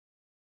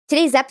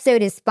Today's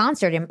episode is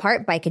sponsored in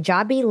part by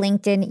Kajabi,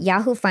 LinkedIn,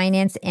 Yahoo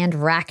Finance, and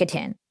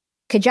Rakuten.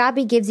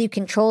 Kajabi gives you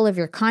control of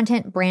your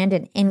content, brand,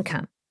 and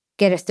income.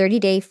 Get a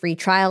 30-day free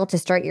trial to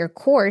start your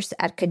course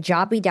at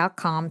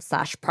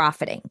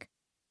kajabi.com/profiting.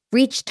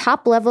 Reach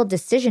top-level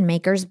decision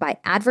makers by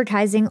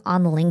advertising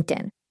on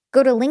LinkedIn.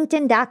 Go to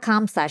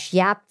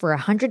linkedin.com/yap for a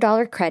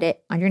 $100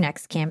 credit on your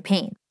next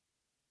campaign.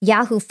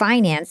 Yahoo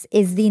Finance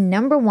is the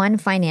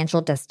 #1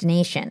 financial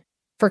destination.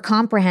 For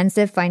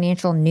comprehensive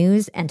financial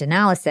news and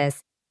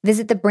analysis,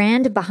 visit the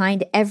brand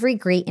behind every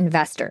great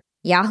investor,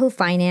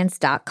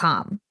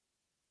 yahoofinance.com.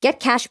 Get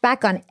cash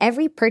back on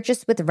every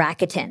purchase with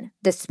Rakuten,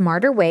 the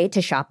smarter way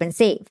to shop and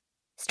save.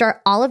 Start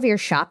all of your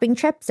shopping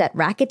trips at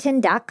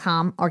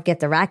Rakuten.com or get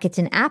the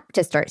Rakuten app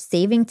to start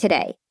saving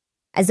today.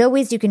 As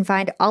always, you can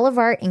find all of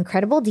our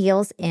incredible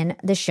deals in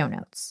the show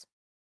notes.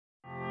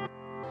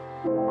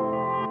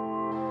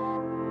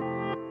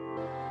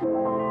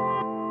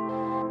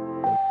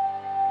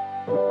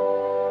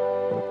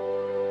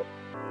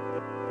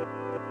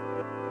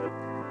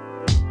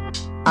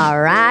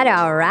 All right.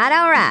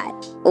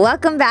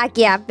 Welcome back,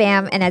 Yap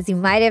Fam. And as you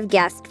might have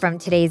guessed from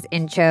today's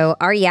intro,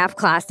 our Yap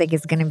Classic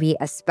is going to be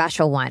a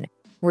special one.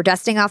 We're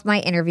dusting off my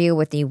interview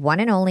with the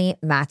one and only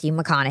Matthew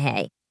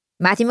McConaughey.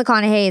 Matthew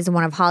McConaughey is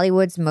one of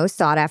Hollywood's most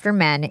sought-after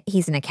men.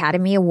 He's an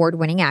Academy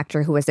Award-winning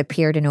actor who has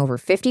appeared in over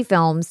 50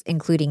 films,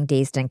 including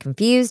Dazed and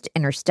Confused,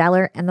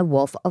 Interstellar, and The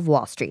Wolf of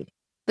Wall Street.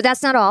 But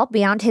that's not all.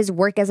 Beyond his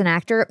work as an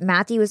actor,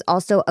 Matthew is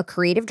also a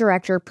creative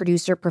director,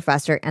 producer,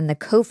 professor, and the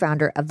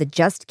co-founder of the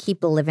Just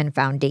Keep Livin'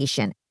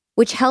 Foundation,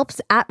 which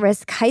helps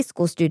at-risk high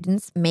school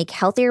students make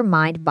healthier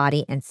mind,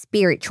 body, and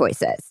spirit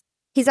choices.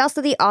 He's also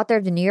the author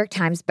of the New York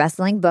Times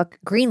bestselling book,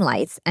 Green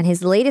Lights, and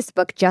his latest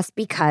book, Just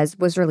Because,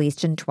 was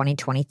released in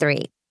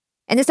 2023.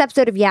 In this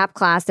episode of Yap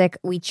Classic,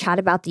 we chat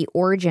about the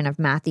origin of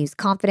Matthew's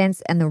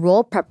confidence and the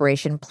role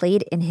preparation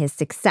played in his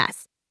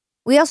success.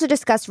 We also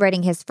discuss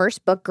writing his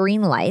first book,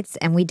 Green Lights,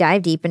 and we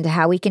dive deep into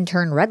how we can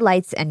turn red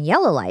lights and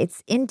yellow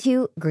lights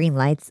into green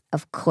lights,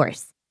 of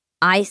course.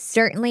 I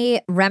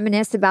certainly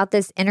reminisce about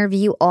this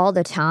interview all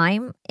the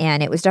time,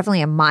 and it was definitely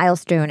a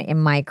milestone in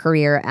my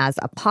career as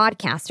a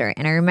podcaster.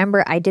 And I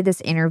remember I did this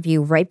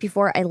interview right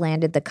before I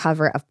landed the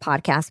cover of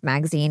Podcast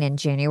Magazine in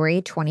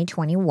January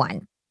 2021.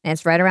 And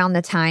it's right around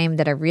the time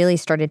that I really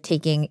started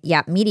taking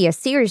Yap Media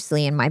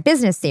seriously and my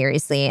business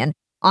seriously. And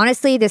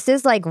honestly, this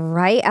is like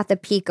right at the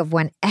peak of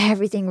when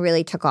everything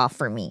really took off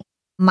for me.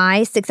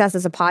 My success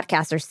as a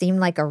podcaster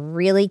seemed like a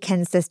really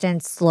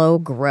consistent, slow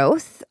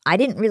growth. I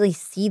didn't really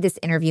see this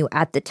interview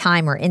at the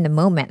time or in the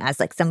moment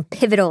as like some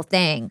pivotal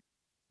thing.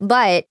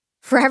 But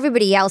for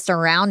everybody else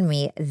around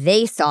me,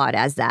 they saw it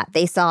as that.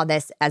 They saw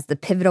this as the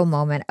pivotal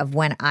moment of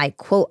when I,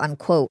 quote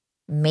unquote,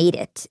 made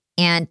it.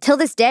 And till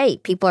this day,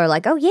 people are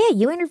like, oh yeah,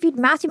 you interviewed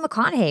Matthew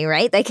McConaughey,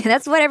 right? Like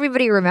that's what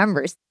everybody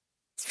remembers.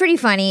 It's pretty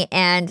funny,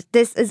 and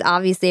this is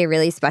obviously a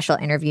really special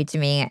interview to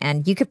me,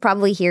 and you could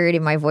probably hear it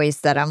in my voice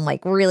that I'm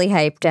like really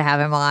hyped to have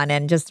him on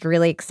and just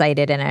really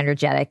excited and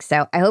energetic.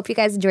 So I hope you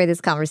guys enjoy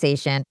this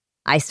conversation.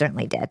 I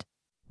certainly did.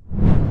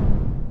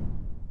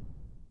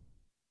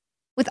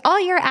 With all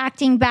your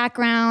acting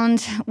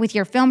background, with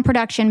your film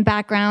production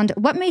background,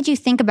 what made you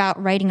think about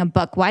writing a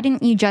book? Why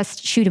didn't you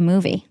just shoot a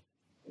movie?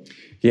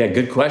 Yeah,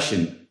 good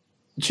question.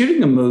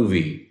 Shooting a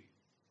movie.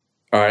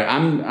 All right,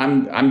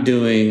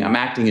 I'm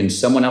acting in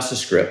someone else's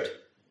script,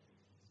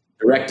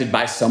 directed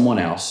by someone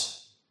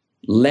else,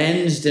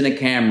 lensed in a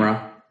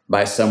camera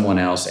by someone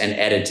else, and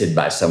edited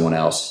by someone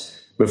else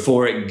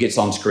before it gets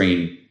on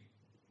screen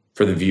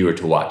for the viewer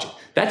to watch it.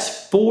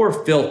 That's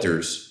 4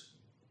 filters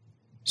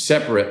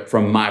separate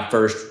from my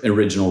first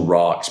original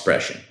raw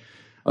expression.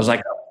 I was like,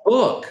 a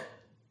book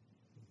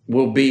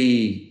will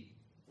be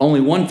only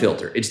one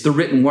filter. It's the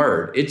written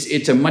word.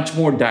 It's a much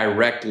more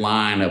direct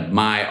line of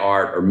my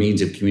art or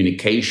means of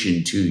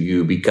communication to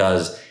you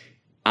because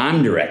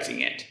I'm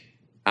directing it.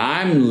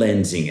 I'm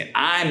lensing it.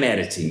 I'm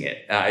editing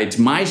it. It's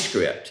my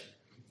script.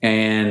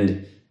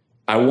 And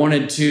I've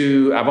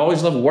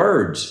always loved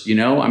words, you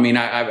know? I mean,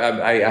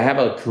 I have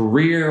a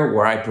career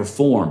where I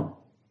perform.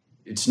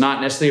 It's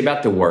not necessarily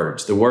about the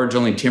words. The words are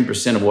only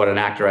 10% of what an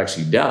actor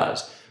actually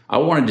does. I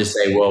wanted to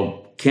say,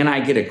 well, can I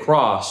get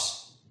across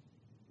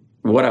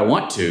what I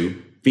want to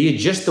via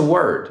just the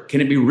word? Can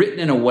it be written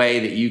in a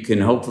way that you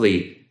can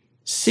hopefully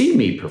see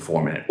me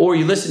performing it? Or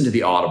you listen to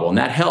the audible, and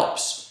that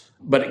helps.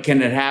 But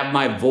can it have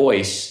my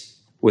voice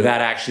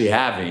without actually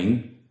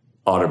having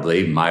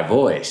audibly my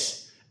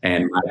voice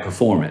and my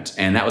performance?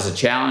 And that was a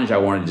challenge I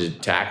wanted to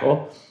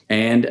tackle.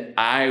 And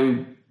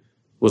I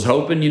was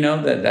hoping,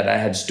 that I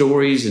had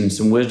stories and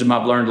some wisdom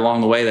I've learned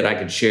along the way that I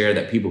could share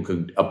that people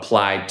could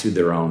apply to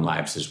their own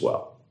lives as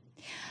well.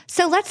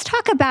 So let's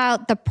talk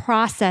about the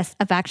process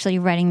of actually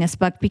writing this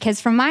book,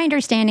 because from my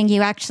understanding,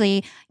 you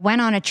actually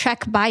went on a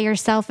trek by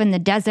yourself in the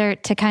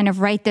desert to kind of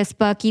write this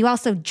book. You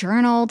also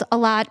journaled a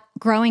lot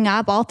growing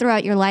up, all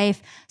throughout your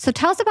life. So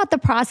tell us about the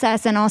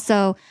process and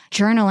also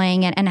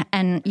journaling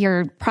and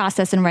your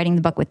process in writing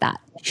the book with that.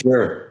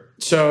 Sure.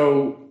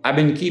 So I've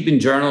been keeping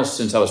journals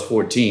since I was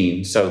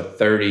 14, so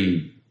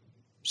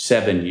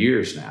 37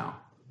 years now.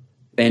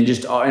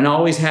 and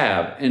always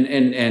have.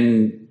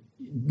 And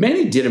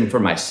mainly did them for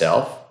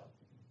myself,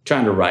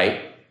 trying to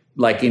write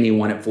like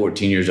anyone at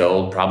 14 years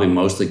old, probably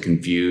mostly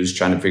confused,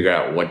 trying to figure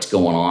out what's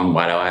going on.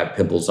 Why do I have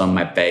pimples on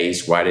my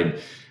face? Why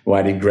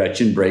did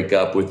Gretchen break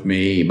up with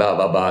me? Blah,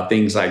 blah, blah,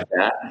 things like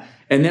that.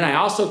 And then I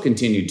also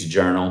continued to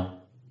journal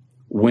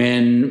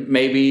when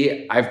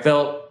maybe I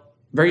felt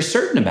very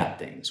certain about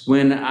things,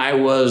 when I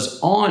was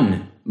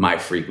on my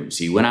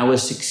frequency, when I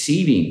was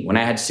succeeding, when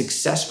I had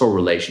successful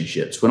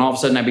relationships, when all of a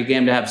sudden I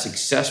began to have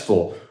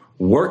successful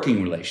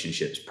working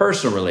relationships,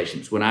 personal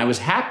relationships, when I was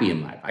happy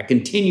in life. I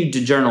continued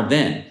to journal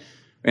then.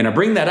 And I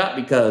bring that up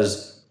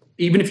because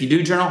even if you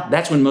do journal,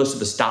 that's when most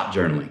of us stop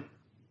journaling.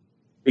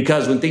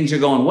 Because when things are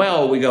going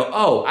well, we go,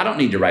 oh, I don't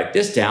need to write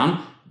this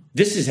down.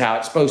 This is how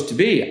it's supposed to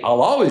be.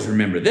 I'll always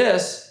remember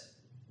this.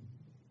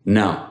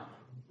 No.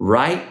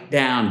 Write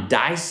down,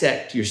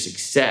 dissect your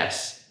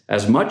success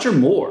as much or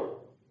more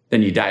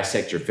than you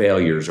dissect your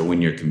failures or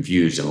when you're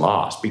confused and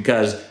lost,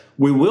 because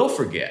we will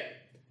forget.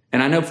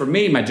 And I know for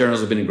me, my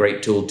journals have been a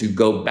great tool to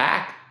go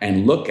back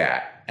and look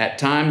at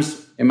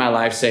times in my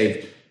life,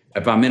 say,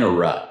 if I'm in a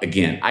rut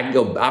again, I've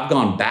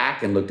gone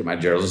back and looked at my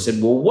journals and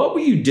said, well, what were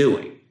you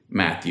doing,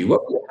 Matthew?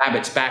 What were your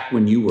habits back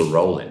when you were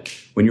rolling,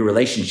 when your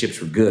relationships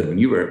were good, when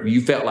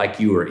you felt like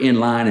you were in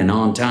line and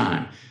on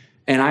time?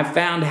 And I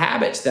found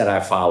habits that I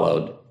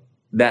followed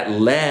that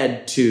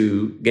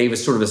gave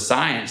us sort of a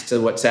science to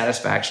what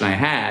satisfaction I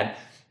had,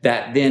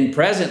 that then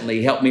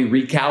presently helped me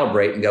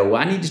recalibrate and go,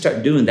 well, I need to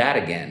start doing that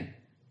again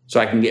so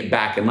I can get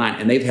back in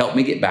line. And they've helped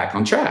me get back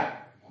on track.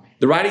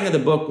 The writing of the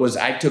book was,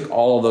 I took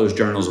all of those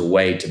journals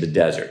away to the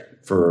desert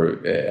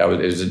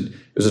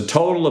it was a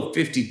total of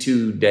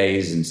 52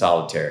 days in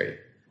solitary,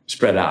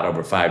 spread out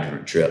over 5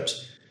 different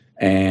trips.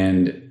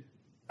 And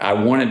I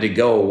wanted to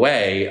go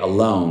away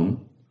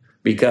alone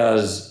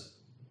because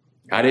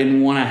I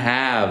didn't want to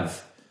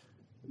have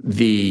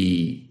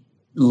the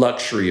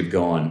luxury of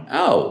going,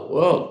 oh,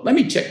 well, let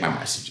me check my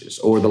messages,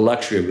 or the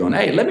luxury of going,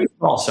 hey, let me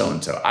call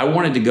so-and-so. I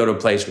wanted to go to a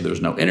place where there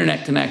was no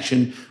internet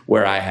connection,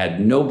 where I had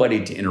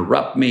nobody to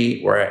interrupt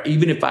me, where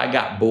even if I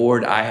got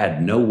bored, I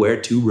had nowhere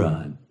to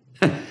run.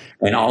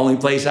 And the only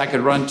place I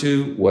could run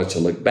to was to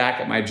look back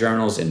at my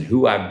journals and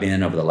who I've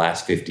been over the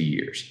last 50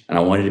 years. And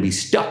I wanted to be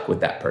stuck with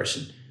that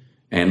person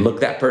and look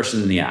that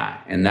person in the eye.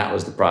 And that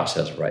was the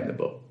process of writing the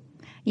book.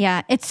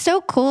 Yeah, it's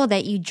so cool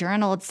that you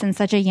journaled since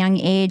such a young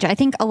age. I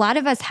think a lot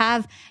of us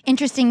have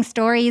interesting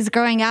stories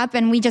growing up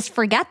and we just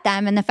forget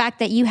them. And the fact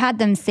that you had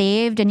them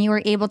saved and you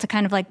were able to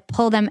kind of like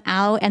pull them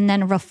out and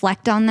then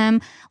reflect on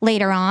them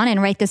later on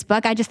and write this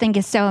book, I just think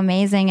is so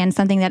amazing and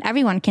something that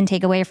everyone can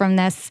take away from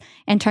this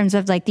in terms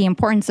of like the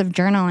importance of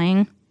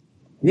journaling.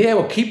 Yeah,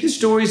 well, keep the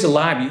stories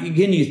alive.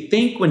 Again, you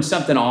think when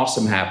something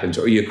awesome happens,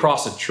 or you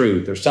cross a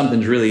truth, or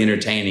something's really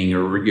entertaining,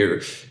 or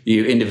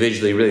you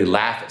individually really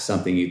laugh at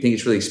something, you think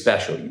it's really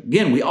special.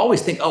 Again, we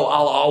always think, oh,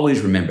 I'll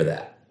always remember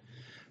that.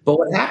 But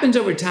what happens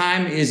over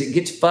time is it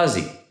gets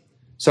fuzzy.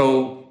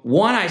 So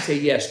one, I say,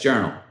 yes,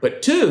 journal.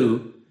 But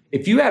two,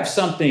 if you have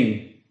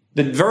something,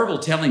 the verbal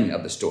telling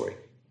of the story,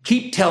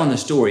 keep telling the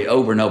story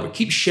over and over.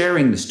 Keep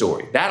sharing the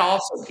story. That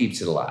also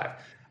keeps it alive.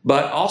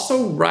 But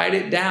also write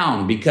it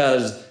down,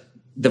 because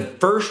the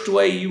first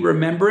way you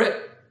remember it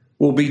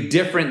will be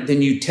different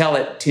than you tell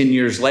it 10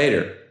 years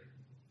later.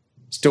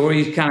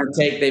 Stories kind of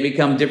they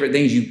become different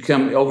things.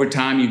 Over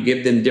time, you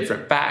give them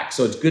different facts.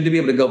 So it's good to be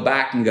able to go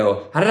back and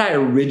go, how did I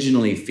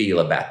originally feel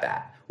about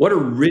that? What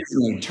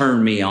originally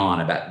turned me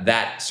on about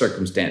that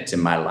circumstance in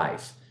my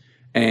life?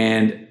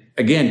 And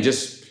again,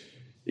 just,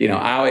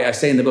 I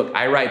say in the book,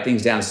 I write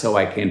things down so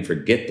I can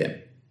forget them,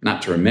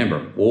 not to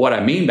remember. Well, what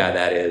I mean by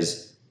that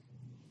is,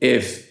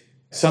 if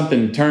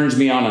something turns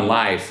me on in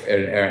life,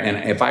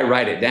 and if I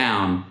write it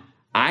down,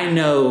 I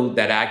know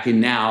that I can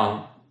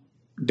now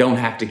don't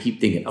have to keep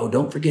thinking, oh,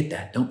 don't forget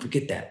that, don't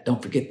forget that,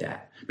 don't forget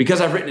that,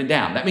 because I've written it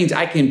down. That means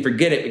I can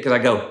forget it because I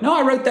go, no,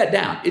 I wrote that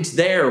down. It's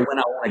there when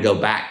I want to go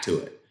back to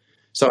it.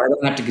 So I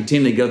don't have to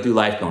continually go through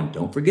life going,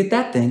 don't forget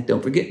that thing,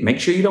 don't forget, make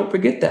sure you don't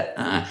forget that.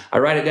 I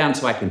write it down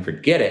so I can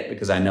forget it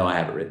because I know I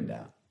have it written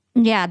down.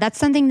 Yeah, that's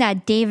something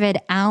that David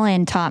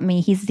Allen taught me.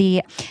 He's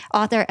the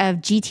author of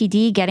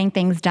GTD, Getting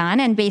Things Done.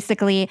 And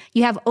basically,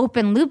 you have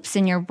open loops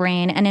in your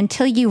brain. And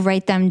until you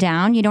write them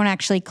down, you don't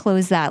actually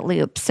close that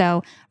loop.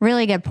 So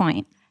really good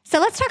point.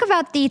 So let's talk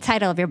about the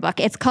title of your book.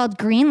 It's called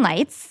Green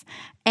Lights.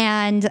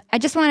 And I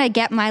just want to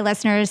get my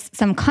listeners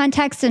some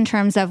context in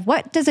terms of,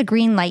 what does a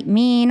green light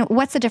mean?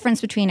 What's the difference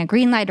between a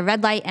green light, a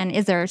red light? And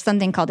is there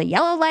something called a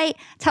yellow light?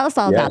 Tell us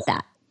all about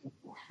that.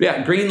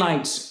 Yeah, green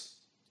lights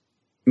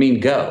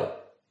mean go.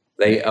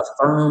 They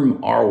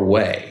affirm our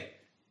way.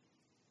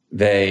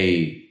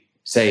 They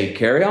say,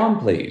 carry on,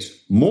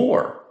 please.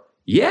 More.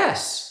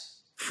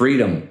 Yes.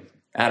 Freedom.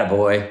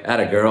 Attaboy,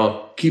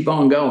 attagirl. Keep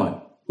on going.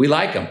 We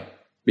like them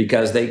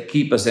because they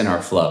keep us in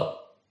our flow.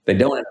 They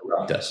don't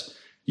interrupt us.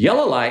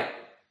 Yellow light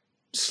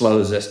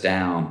slows us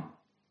down.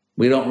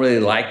 We don't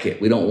really like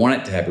it. We don't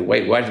want it to happen.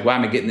 Wait, why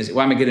am I getting this?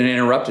 Why am I getting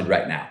interrupted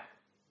right now?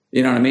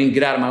 You know what I mean?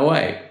 Get out of my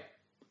way.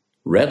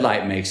 Red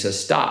light makes us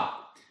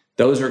stop.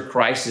 Those are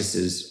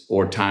crises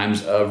or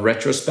times of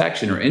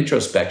retrospection or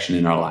introspection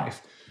in our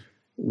life.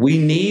 We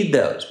need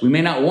those. We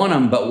may not want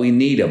them, but we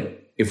need them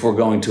if we're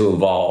going to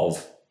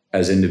evolve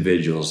as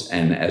individuals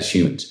and as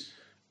humans.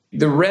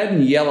 The red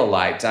and yellow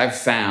lights I've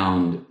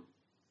found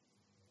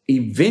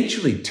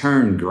eventually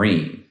turn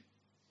green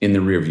in the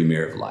rearview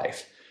mirror of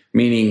life,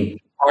 meaning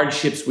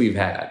hardships we've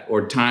had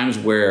or times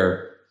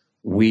where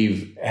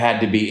we've had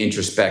to be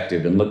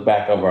introspective and look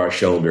back over our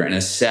shoulder and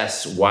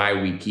assess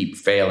why we keep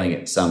failing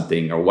at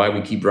something or why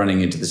we keep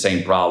running into the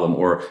same problem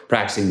or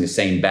practicing the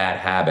same bad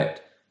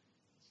habit.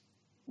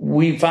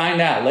 We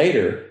find out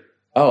later,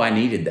 oh, I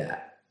needed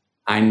that.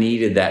 I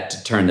needed that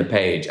to turn the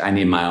page. I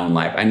need my own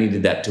life. I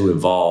needed that to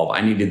evolve. I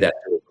needed that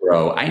to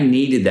grow. I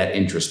needed that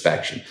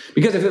introspection.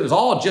 Because if it was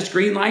all just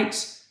green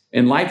lights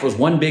and life was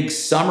one big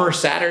summer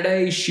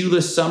Saturday,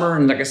 shoeless summer,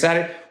 and like a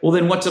Saturday, well,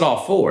 then what's it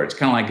all for? It's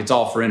kind of like it's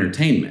all for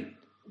entertainment.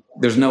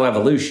 There's no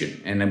evolution,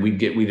 and then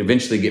we'd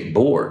eventually get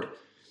bored.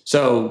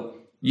 So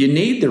you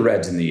need the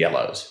reds and the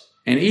yellows,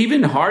 and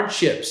even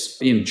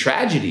hardships,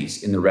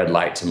 tragedies in the red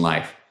lights in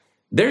life.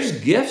 There's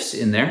gifts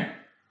in there,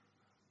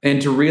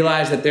 and to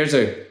realize that there's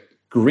a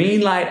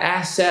green light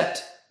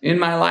asset in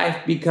my life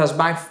because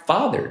my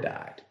father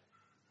died.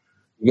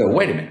 You go,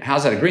 wait a minute,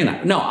 how's that a green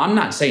light? No, I'm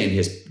not saying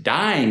his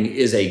dying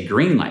is a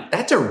green light.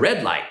 That's a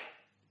red light.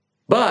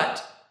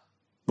 But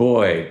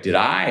boy, did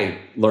I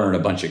learn a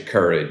bunch of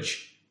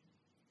courage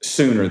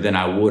sooner than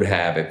I would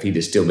have if he'd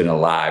have still been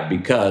alive,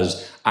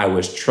 because I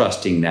was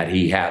trusting that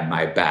he had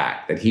my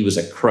back, that he was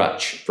a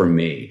crutch for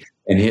me.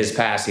 And his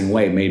passing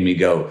away made me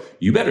go,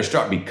 you better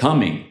start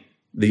becoming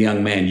the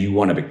young man you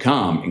want to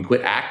become and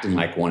quit acting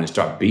like one and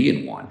start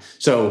being one.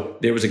 So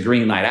there was a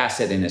green light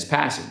asset in his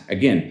passing.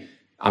 Again,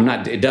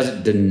 it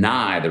doesn't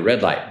deny the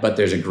red light, but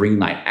there's a green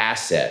light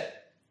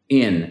asset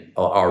in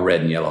our red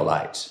and yellow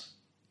lights.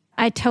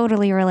 I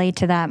totally relate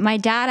to that. My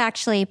dad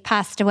actually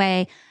passed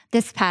away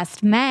this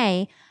past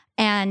May.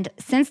 And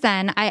since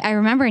then, I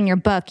remember in your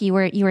book, you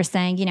were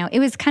saying, it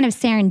was kind of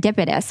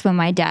serendipitous when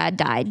my dad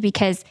died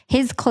because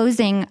his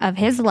closing of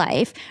his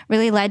life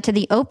really led to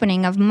the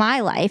opening of my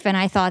life. And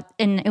I thought,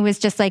 and it was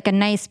just like a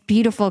nice,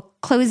 beautiful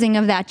closing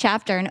of that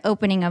chapter and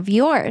opening of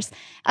yours.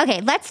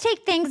 Okay, let's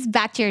take things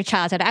back to your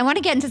childhood. I want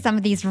to get into some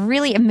of these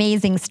really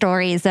amazing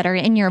stories that are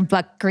in your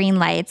book, Green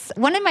Lights.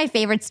 One of my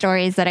favorite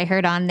stories that I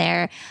heard on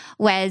there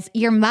was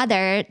your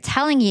mother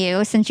telling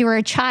you since you were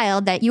a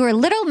child that you were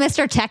little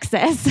Mr.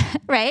 Texas,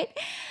 right?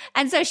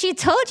 And so she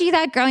told you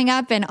that growing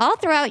up and all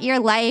throughout your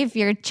life,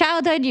 your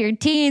childhood, your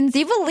teens,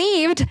 you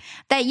believed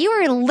that you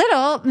were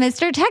little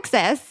Mr.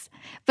 Texas.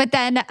 But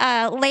then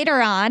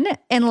later on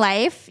in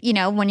life,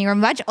 when you were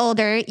much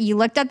older, you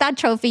looked at that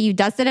trophy, you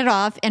dusted it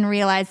off and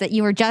realized that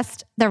you were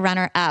just the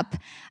runner-up.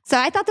 So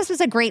I thought this was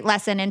a great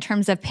lesson in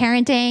terms of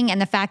parenting and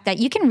the fact that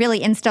you can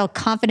really instill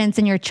confidence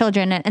in your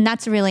children, and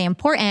that's really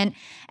important.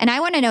 And I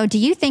want to know, do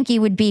you think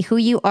you would be who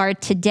you are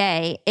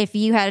today if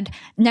you had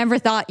never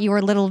thought you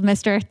were little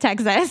Mr.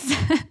 Texas?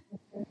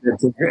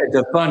 It's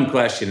a fun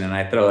question, and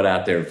I throw it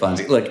out there fun.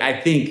 Look, I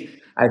think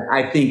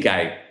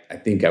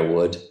I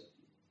would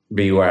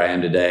be where I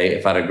am today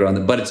if I'd have grown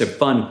up, but it's a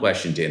fun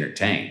question to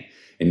entertain.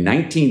 In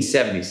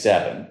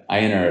 1977, I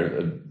enter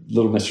a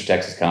Little Mr.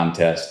 Texas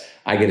contest.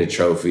 I get a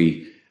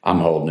trophy. I'm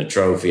holding a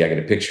trophy. I get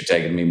a picture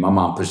taken of me. My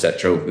mom puts that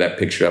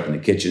picture up in the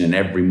kitchen and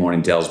every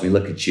morning tells me,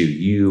 look at you.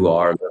 You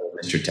are Little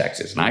Mr.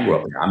 Texas. And I grew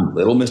up, I'm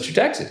Little Mr.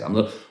 Texas.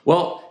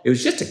 Well, it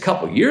was just a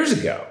couple years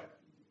ago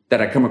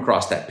that I come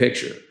across that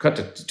picture, cut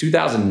to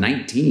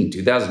 2019,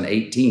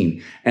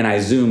 2018, and I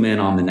zoom in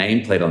on the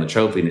nameplate on the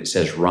trophy and it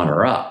says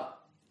runner up.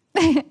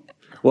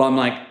 Well, I'm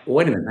like,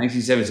 wait a minute,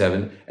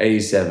 1977,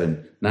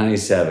 87,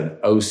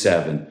 97,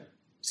 07,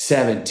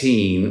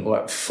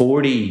 17,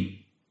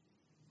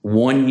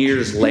 41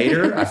 years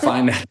later, I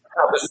find out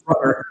I was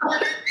runner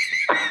up.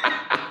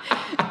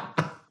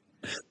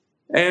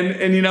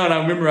 And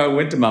I remember I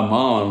went to my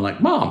mom, I'm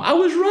like, Mom, I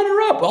was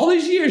runner up all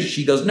these years.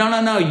 She goes,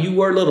 no, you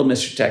were Little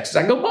Mr. Texas.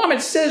 I go, Mom,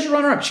 it says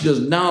runner up. She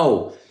goes,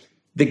 no,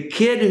 the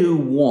kid who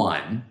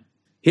won,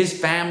 his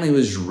family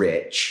was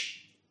rich.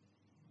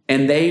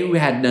 And they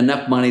had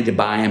enough money to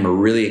buy him a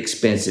really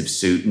expensive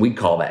suit. And we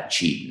call that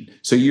cheating.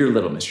 So you're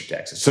Little Mr.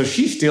 Texas. So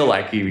she still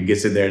even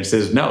gets in there and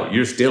says, no,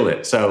 you're still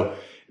it. So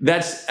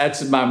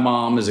that's my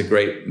mom is a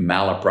great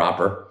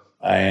malaproper.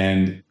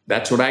 And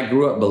that's what I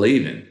grew up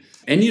believing.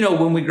 And,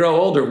 when we grow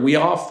older, we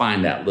all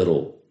find out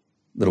little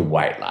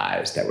white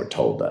lies that were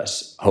told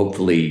us.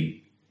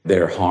 Hopefully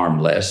they're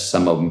harmless.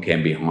 Some of them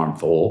can be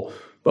harmful.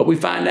 But we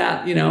find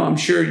out, I'm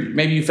sure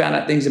maybe you found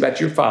out things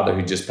about your father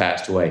who just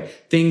passed away,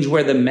 things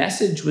where the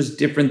message was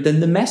different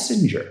than the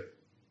messenger.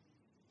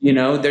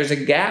 There's a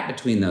gap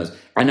between those.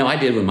 I know I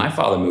did when my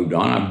father moved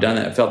on. I've done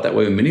that. I felt that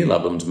way when many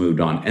loved ones moved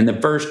on. And the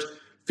first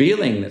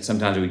feeling that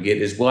sometimes we get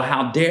is, well,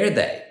 how dare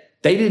they?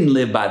 They didn't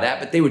live by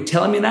that, but they were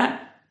telling me that.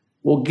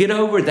 Well, get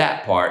over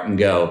that part and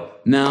go,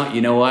 no,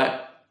 you know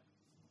what?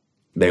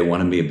 They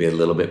wanted me to be a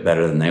little bit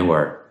better than they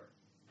were.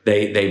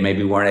 They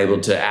maybe weren't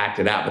able to act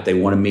it out, but they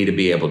wanted me to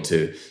be able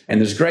to. And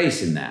there's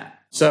grace in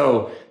that.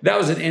 So that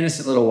was an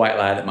innocent little white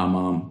lie that my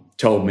mom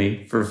told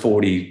me for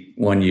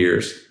 41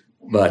 years,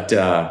 but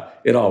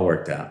it all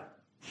worked out.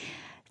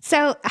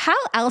 So how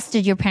else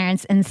did your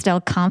parents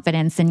instill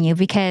confidence in you?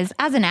 Because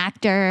as an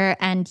actor,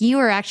 and you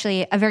were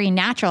actually a very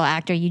natural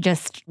actor, you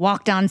just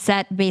walked on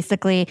set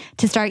basically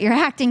to start your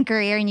acting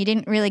career, and you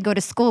didn't really go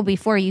to school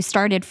before you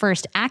started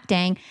first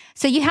acting.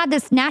 So you had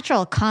this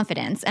natural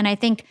confidence. And I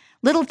think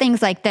little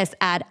things like this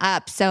add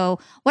up. So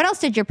what else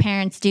did your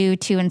parents do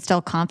to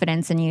instill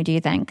confidence in you, do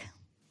you think?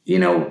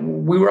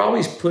 We were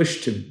always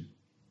pushed to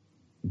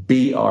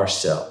be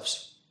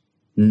ourselves,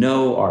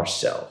 know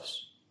ourselves.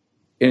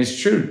 And it's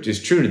true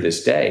to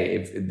this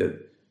day.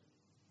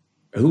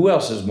 Who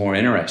else is more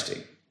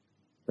interesting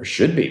or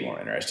should be more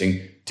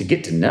interesting to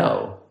get to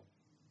know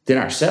than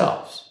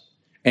ourselves?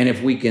 And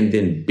if we can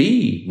then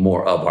be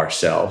more of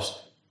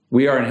ourselves,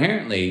 we are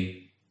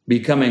inherently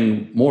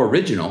becoming more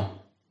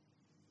original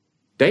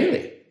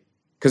daily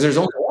because there's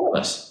only one of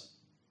us.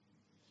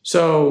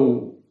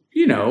 So,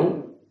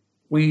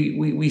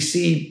 we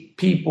see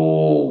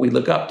people, we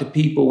look up to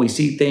people, we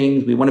see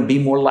things, we want to be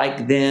more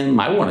like them.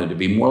 I wanted to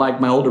be more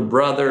like my older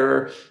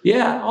brother.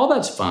 Yeah, all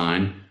that's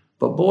fine.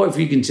 But boy, if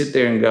you can sit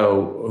there and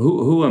go,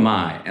 who am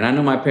I? And I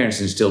know my parents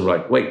instilled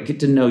wait,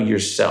 get to know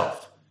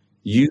yourself.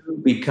 You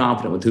be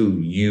confident with who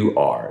you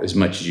are as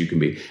much as you can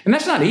be. And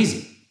that's not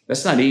easy.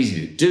 That's not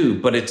easy to do,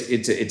 but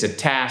it's a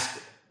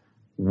task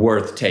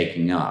worth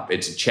taking up.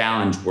 It's a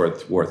challenge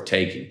worth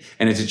taking.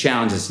 And it's a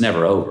challenge that's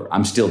never over.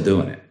 I'm still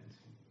doing it.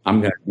 I'm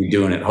going to be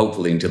doing it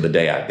hopefully until the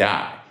day I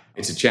die.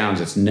 It's a challenge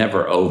that's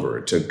never over.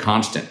 It's a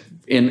constant,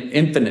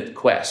 infinite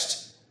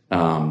quest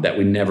that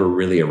we never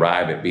really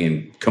arrive at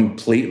being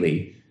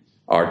completely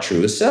our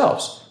truest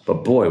selves.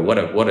 But boy, what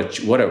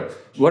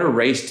a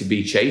race to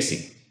be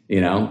chasing,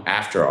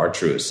 after our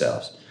truest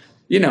selves.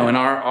 And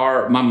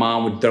my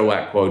mom would throw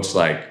out quotes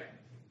like,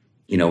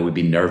 we'd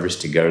be nervous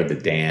to go to the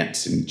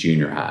dance in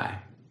junior high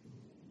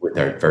with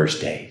our first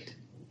date.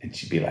 And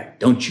she'd be like,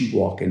 don't you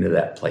walk into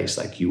that place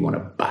like you want to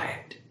buy it.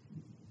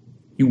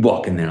 You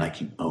walk in there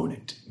like you own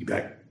it. You'd be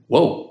like,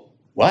 whoa,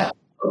 what?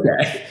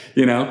 Okay.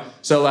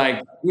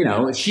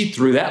 So she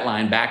threw that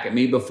line back at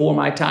me before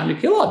my Time to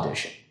Kill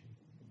audition,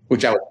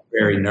 which I was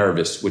very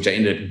nervous, which I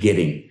ended up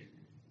getting.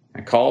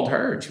 I called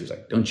her and she was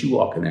like, don't you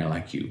walk in there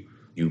like you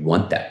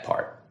want that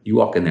part. You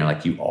walk in there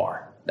like you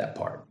are that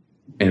part.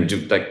 And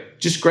it was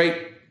just great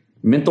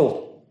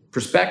mental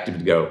perspective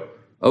to go,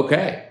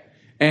 okay.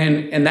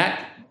 And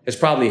that has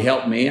probably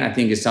helped me, and I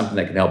think it's something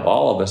that can help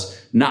all of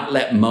us, not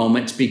let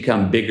moments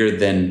become bigger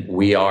than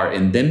we are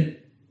in them,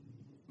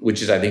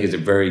 which I think is a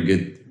very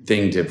good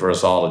thing for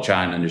us all to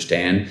try and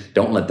understand.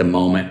 Don't let the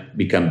moment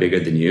become bigger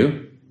than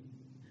you.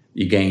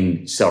 You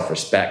gain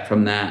self-respect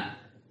from that.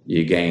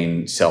 You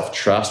gain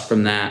self-trust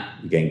from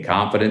that. You gain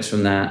confidence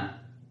from that.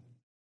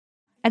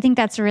 I think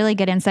that's a really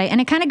good insight. And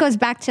it kind of goes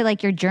back to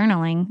your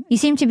journaling. You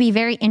seem to be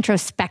very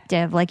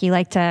introspective, you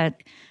like to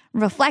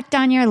reflect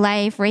on your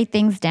life, write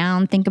things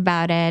down, think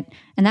about it.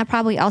 And that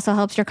probably also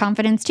helps your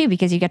confidence too,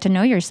 because you get to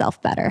know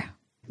yourself better.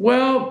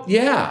 Well,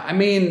 yeah.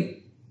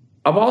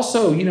 I've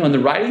also, in the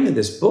writing of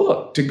this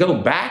book, to go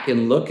back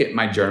and look at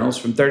my journals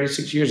from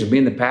 36 years of me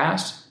in the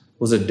past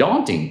was a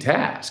daunting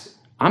task.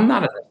 I'm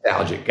not a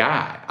nostalgic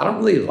guy. I don't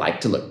really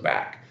like to look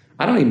back.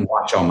 I don't even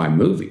watch all my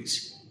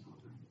movies.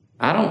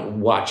 I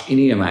don't watch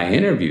any of my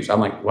interviews. I'm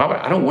like, well,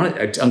 I don't want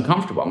it. It's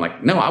uncomfortable. I'm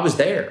like, no, I was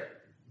there.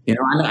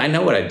 I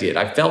know what I did.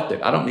 I felt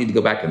it. I don't need to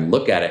go back and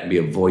look at it and be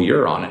a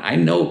voyeur on it. I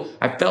know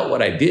I felt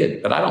what I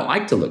did, but I don't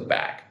like to look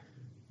back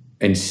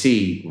and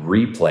see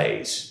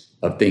replays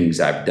of things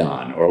I've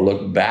done or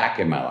look back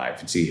in my life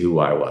and see who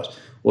I was.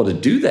 Well, to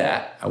do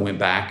that, I went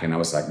back and I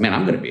was like, man,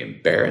 I'm going to be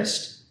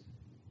embarrassed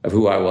of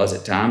who I was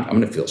at times. I'm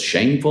going to feel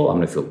shameful. I'm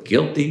going to feel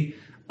guilty.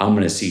 I'm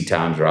going to see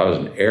times where I was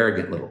an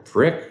arrogant little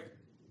prick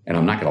and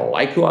I'm not going to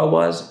like who I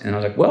was. And I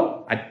was like,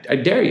 well, I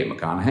dare you,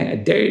 McConaughey. I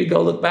dare you to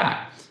go look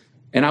back.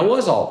 And I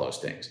was all those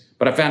things.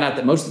 But I found out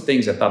that most of the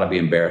things I thought I'd be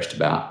embarrassed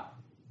about,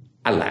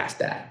 I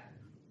laughed at.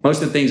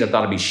 Most of the things I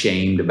thought I'd be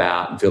shamed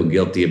about and feel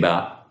guilty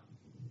about,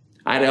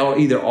 I'd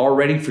either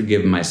already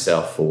forgiven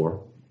myself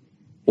for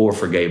or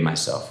forgave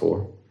myself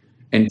for.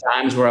 And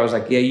times where I was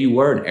like, yeah, you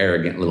were an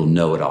arrogant little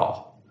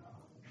know-it-all.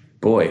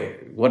 Boy,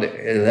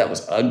 that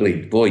was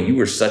ugly. Boy, you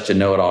were such a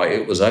know-it-all.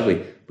 It was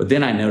ugly. But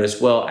then I noticed,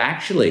 well,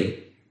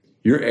 actually,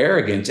 your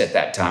arrogance at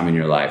that time in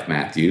your life,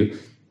 Matthew,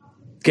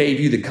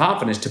 gave you the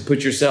confidence to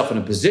put yourself in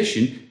a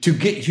position to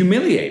get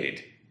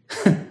humiliated,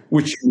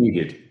 which you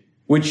needed,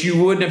 which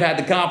you wouldn't have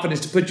had the confidence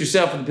to put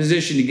yourself in a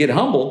position to get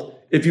humbled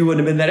if you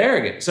wouldn't have been that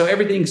arrogant. So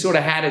everything sort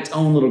of had its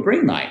own little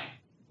green light,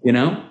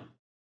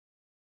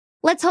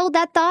 Let's hold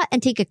that thought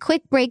and take a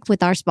quick break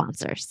with our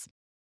sponsors.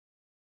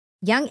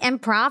 Young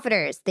and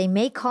Profiters, they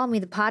may call me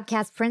the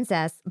podcast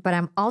princess, but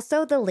I'm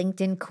also the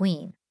LinkedIn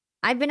queen.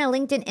 I've been a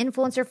LinkedIn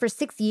influencer for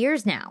 6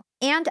 years now,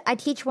 and I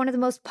teach one of the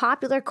most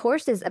popular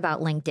courses about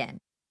LinkedIn.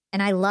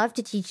 And I love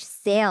to teach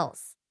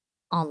sales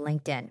on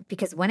LinkedIn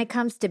because when it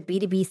comes to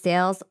B2B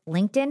sales,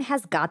 LinkedIn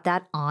has got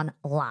that on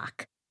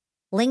lock.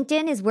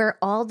 LinkedIn is where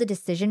all the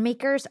decision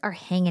makers are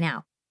hanging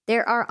out.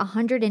 There are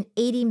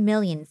 180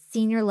 million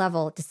senior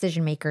level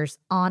decision makers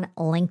on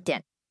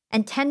LinkedIn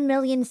and 10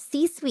 million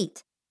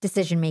C-suite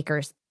decision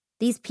makers.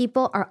 These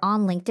people are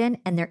on LinkedIn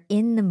and they're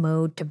in the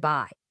mode to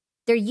buy.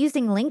 They're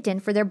using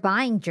LinkedIn for their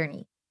buying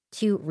journey,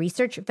 to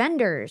research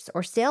vendors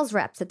or sales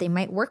reps that they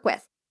might work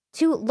with,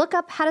 to look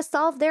up how to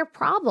solve their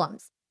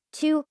problems,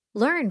 to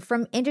learn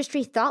from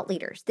industry thought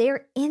leaders. They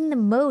are in the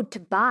mode to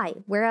buy,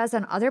 whereas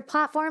on other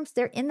platforms,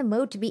 they're in the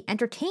mode to be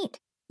entertained.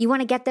 You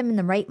want to get them in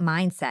the right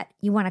mindset.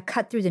 You want to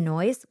cut through the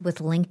noise with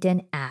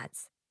LinkedIn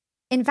ads.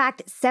 In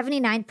fact,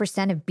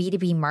 79% of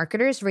B2B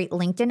marketers rate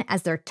LinkedIn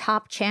as their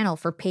top channel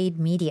for paid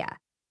media.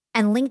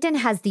 And LinkedIn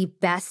has the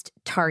best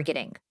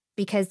targeting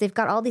because they've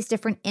got all these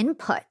different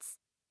inputs.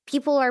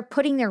 People are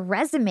putting their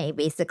resume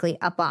basically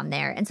up on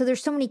there. And so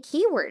there's so many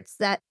keywords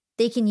that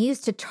they can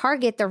use to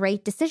target the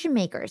right decision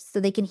makers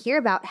so they can hear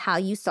about how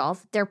you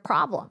solve their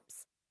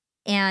problems.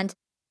 And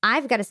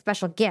I've got a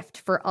special gift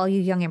for all you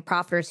young and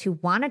profiters who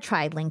want to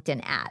try LinkedIn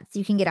ads.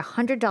 You can get a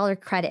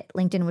 $100 credit.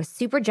 LinkedIn was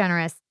super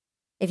generous.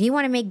 If you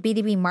want to make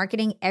B2B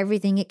marketing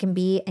everything it can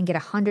be and get a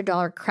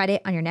 $100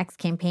 credit on your next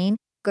campaign,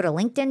 go to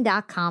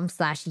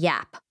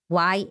linkedin.com/YAP,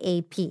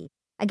 YAP.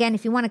 Again,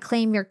 if you want to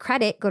claim your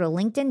credit, go to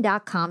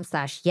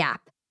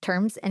linkedin.com/YAP.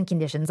 Terms and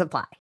conditions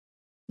apply.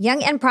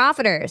 Young and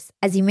profiters,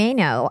 as you may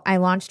know, I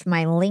launched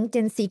my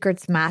LinkedIn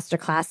Secrets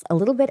Masterclass a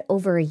little bit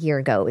over a year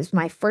ago. It was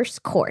my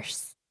first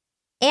course.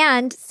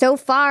 And so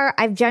far,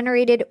 I've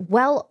generated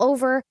well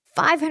over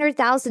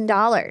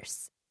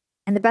 $500,000.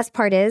 And the best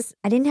part is,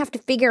 I didn't have to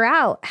figure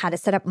out how to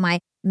set up my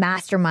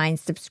mastermind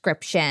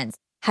subscriptions,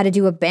 how to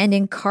do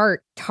abandoned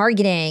cart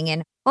targeting,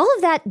 and all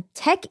of that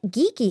tech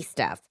geeky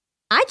stuff.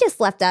 I just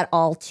left that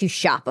all to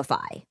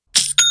Shopify.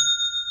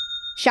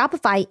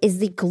 Shopify is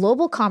the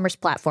global commerce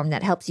platform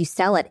that helps you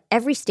sell at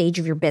every stage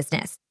of your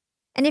business.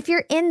 And if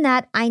you're in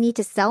that I need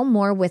to sell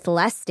more with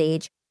less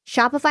stage,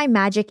 Shopify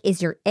Magic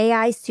is your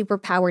AI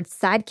superpowered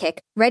sidekick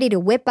ready to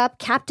whip up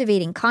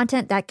captivating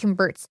content that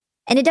converts.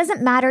 And it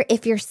doesn't matter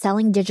if you're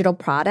selling digital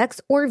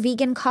products or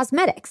vegan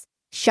cosmetics.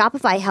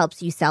 Shopify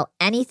helps you sell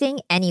anything,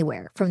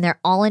 anywhere, from their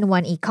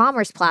all-in-one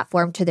e-commerce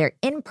platform to their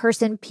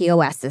in-person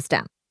POS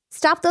system.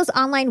 Stop those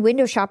online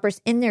window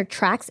shoppers in their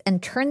tracks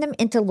and turn them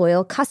into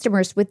loyal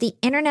customers with the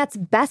internet's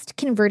best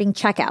converting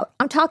checkout.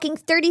 I'm talking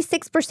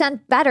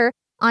 36% better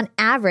on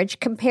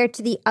average compared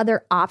to the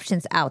other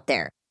options out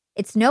there.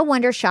 It's no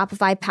wonder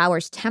Shopify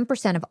powers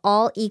 10% of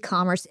all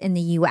e-commerce in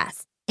the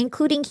US,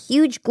 including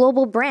huge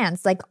global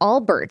brands like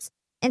Allbirds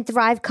and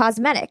Thrive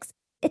Cosmetics.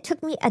 It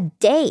took me a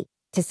day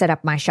to set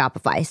up my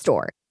Shopify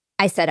store.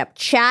 I set up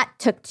chat,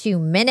 took 2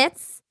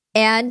 minutes,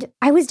 and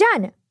I was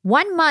done.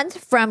 1 month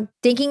from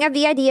thinking of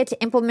the idea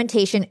to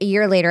implementation, a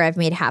year later, I've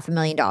made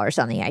 $500,000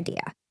 on the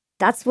idea.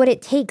 That's what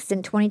it takes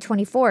in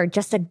 2024,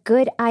 just a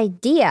good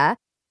idea,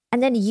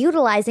 and then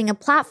utilizing a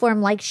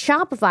platform like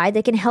Shopify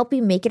that can help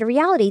you make it a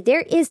reality.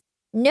 There is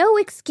no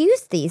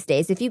excuse these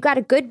days. If you've got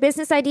a good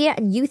business idea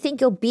and you think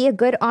you'll be a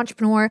good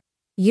entrepreneur,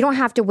 you don't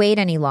have to wait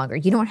any longer.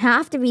 You don't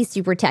have to be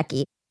super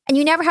techie, and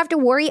you never have to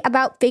worry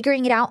about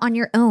figuring it out on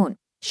your own.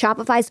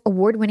 Shopify's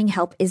award-winning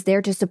help is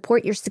there to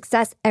support your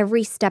success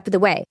every step of the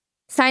way.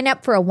 Sign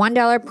up for a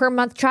 $1 per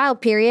month trial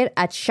period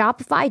at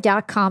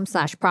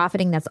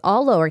shopify.com/profiting. That's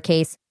all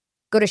lowercase.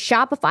 Go to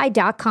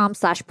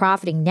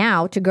shopify.com/profiting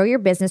now to grow your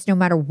business no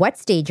matter what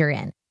stage you're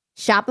in.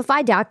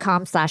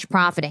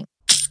 Shopify.com/profiting.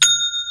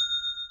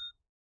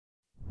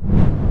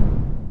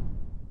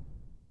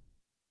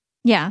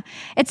 Yeah,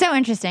 it's so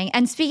interesting.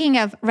 And speaking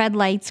of red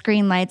lights,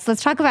 green lights,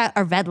 let's talk about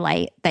a red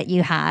light that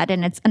you had.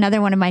 And it's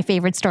another one of my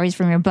favorite stories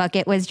from your book.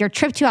 It was your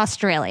trip to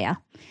Australia.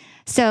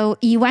 So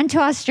you went to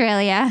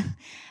Australia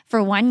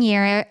for 1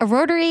 year, a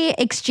Rotary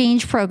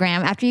exchange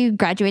program after you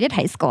graduated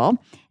high school,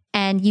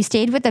 and you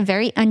stayed with a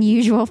very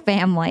unusual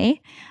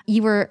family.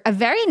 You were a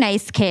very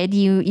nice kid.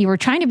 You were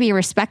trying to be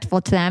respectful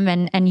to them,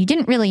 and you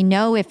didn't really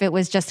know if it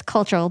was just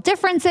cultural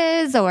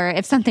differences or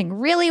if something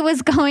really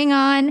was going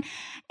on.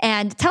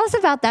 And tell us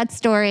about that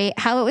story,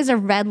 how it was a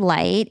red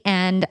light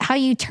and how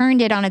you turned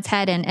it on its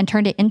head and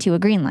turned it into a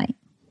green light.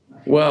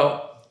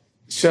 Well,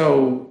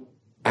 so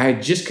I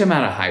had just come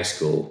out of high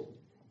school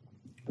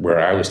where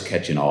I was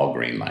catching all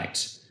green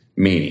lights,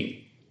 meaning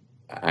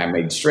I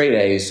made straight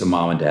A's, so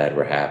mom and dad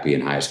were happy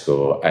in high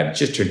school. I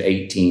just turned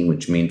 18,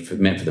 which meant for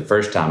the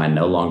first time I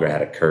no longer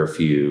had a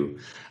curfew.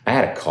 I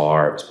had a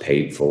car, it was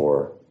paid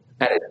for.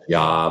 I had a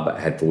job. I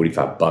had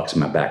 $45 in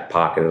my back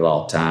pocket at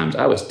all times.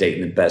 I was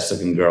dating the best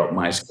looking girl at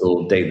my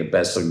school, dating the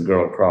best looking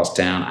girl across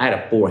town. I had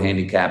a 4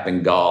 handicap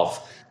in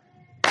golf.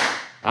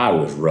 I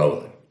was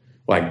rolling.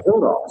 Well, I go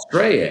to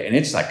Australia and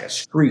it's like a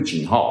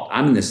screeching halt.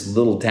 I'm in this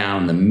little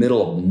town in the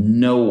middle of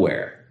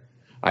nowhere.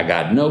 I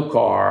got no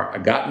car. I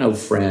got no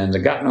friends. I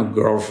got no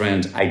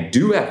girlfriends. I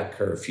do have a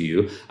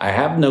curfew. I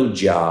have no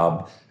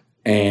job.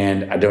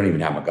 And I don't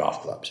even have my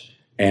golf clubs.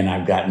 And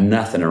I've got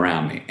nothing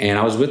around me. And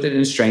I was with it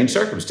in a strange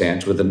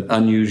circumstance with an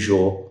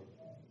unusual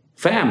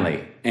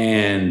family.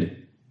 And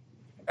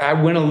I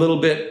went a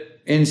little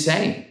bit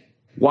insane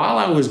while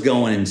I was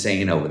going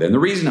insane over there. And the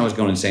reason I was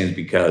going insane is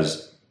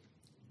because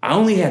I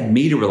only had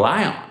me to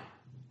rely on.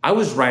 I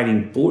was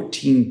writing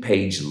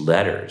 14-page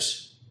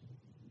letters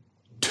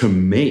to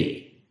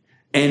me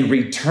and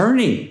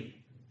returning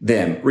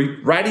them,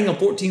 writing a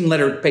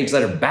 14-page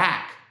letter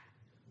back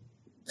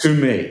to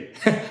me.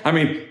 I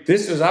mean,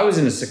 I was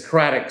in a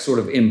Socratic sort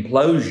of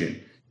implosion.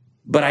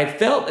 But I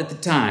felt at the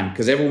time,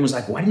 because everyone was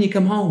like, why didn't you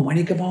come home? Why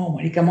didn't you come home?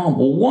 Why didn't you come home?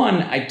 Well,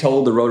 one, I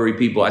told the Rotary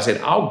people, I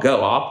said, I'll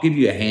go. I'll give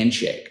you a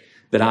handshake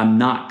that I'm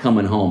not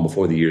coming home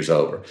before the year's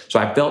over. So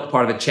I felt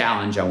part of a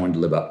challenge I wanted to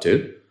live up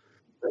to.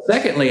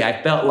 Secondly,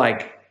 I felt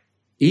like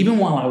even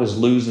while I was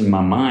losing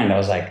my mind, I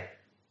was like,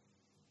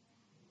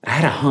 I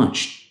had a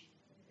hunch.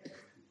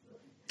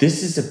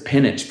 This is a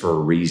penance for a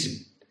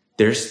reason.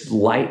 There's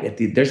light at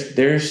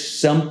there's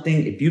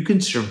something, if you can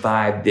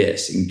survive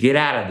this and get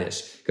out of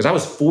this, because I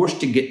was forced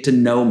to get to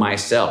know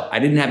myself. I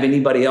didn't have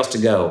anybody else to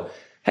go,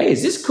 hey,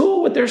 is this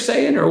cool what they're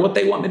saying or what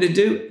they want me to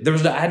do?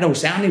 I had no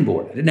sounding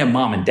board. I didn't have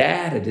mom and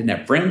dad. I didn't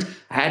have friends.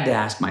 I had to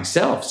ask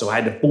myself. So I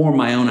had to form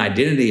my own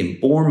identity and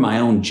form my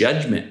own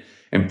judgment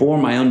and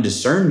form my own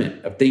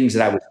discernment of things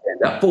that I would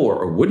stand up for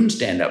or wouldn't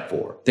stand up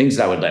for, things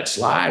that I would let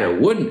slide or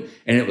wouldn't.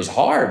 And it was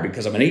hard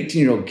because I'm an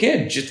 18-year-old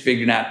kid just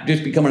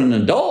becoming an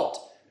adult.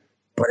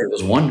 But it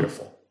was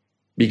wonderful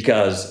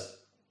because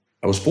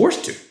I was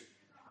forced to.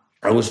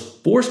 I was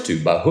forced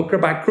to, by hook or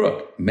by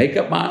crook, make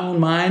up my own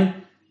mind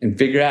and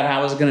figure out how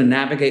I was going to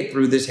navigate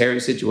through this hairy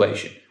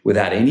situation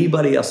without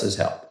anybody else's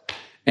help.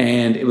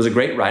 And it was a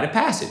great rite of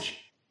passage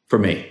for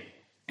me.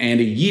 And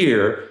a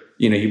year,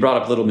 you brought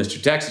up Little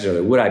Mr. Texas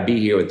earlier. Would I be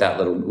here with that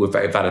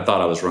if I'd have thought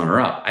I was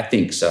runner-up? I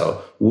think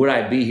so. Would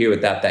I be here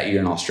without that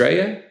year in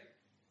Australia?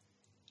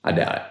 I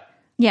doubt it.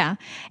 Yeah.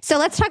 So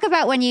let's talk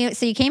about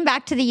you came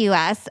back to the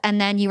U.S. and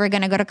then you were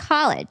going to go to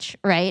college,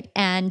 right?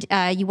 And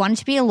you wanted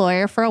to be a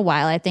lawyer for a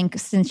while. I think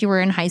since you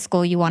were in high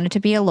school, you wanted to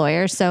be a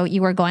lawyer. So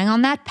you were going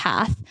on that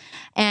path.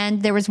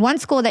 And there was one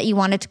school that you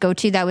wanted to go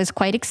to that was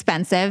quite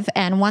expensive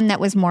and one that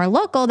was more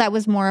local, that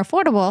was more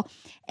affordable.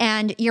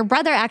 And your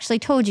brother actually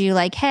told you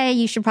like, hey,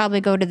 you should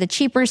probably go to the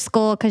cheaper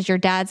school because your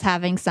dad's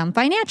having some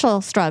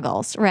financial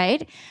struggles,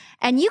 right?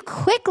 And you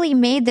quickly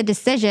made the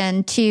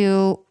decision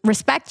to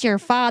respect your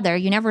father.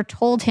 You never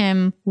told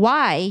him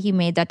why you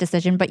made that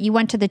decision, but you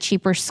went to the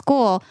cheaper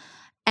school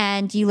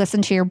and you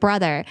listened to your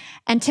brother.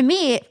 And to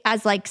me,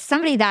 as like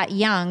somebody that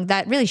young,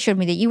 that really showed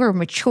me that you were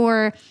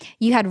mature.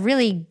 You had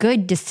really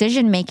good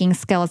decision-making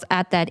skills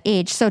at that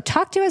age. So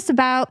talk to us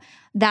about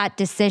that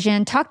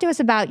decision. Talk to us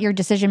about your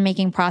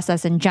decision-making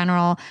process in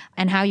general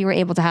and how you were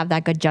able to have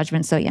that good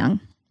judgment so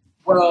young.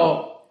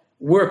 Well,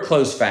 we're a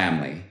close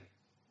family.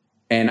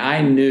 And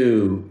I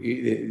knew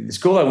the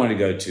school I wanted to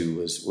go to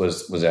was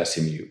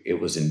SMU.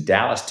 It was in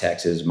Dallas,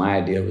 Texas. My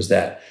idea was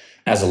that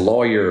as a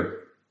lawyer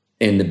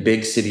in the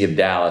big city of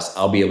Dallas,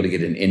 I'll be able to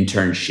get an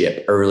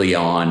internship early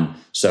on.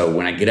 So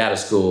when I get out of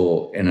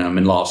school and I'm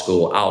in law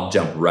school, I'll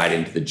jump right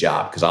into the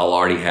job because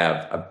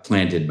I've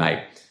planted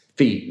my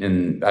feet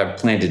and I've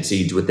planted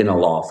seeds within a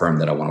law firm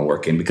that I want to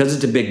work in because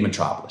it's a big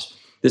metropolis.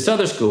 This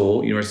other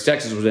school, University of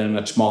Texas, was in a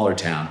much smaller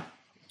town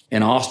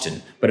in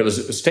Austin, but it was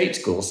a state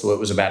school, so it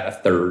was about a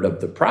third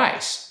of the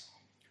price.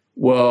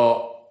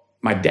 Well,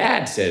 my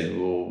dad said,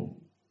 well,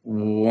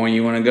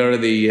 you want to go to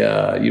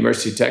the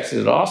University of Texas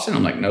at Austin?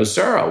 I'm like, no,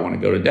 sir, I want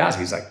to go to Dallas.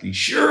 He's like, you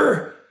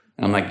sure?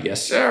 And I'm like,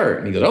 yes, sir.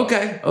 And he goes,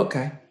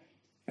 okay.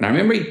 And I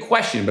remember he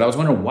questioned, but I was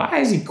wondering, why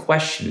is he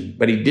questioning?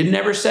 But he didn't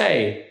ever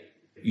say,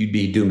 you'd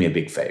be doing me a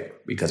big favor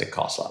because it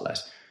costs a lot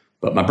less.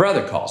 But my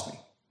brother calls me,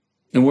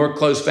 and we're a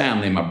close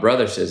family. And my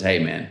brother says, hey,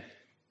 man,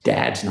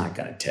 Dad's not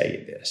going to tell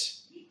you this.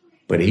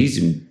 But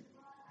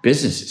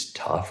business is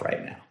tough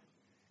right now.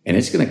 And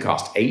it's going to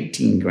cost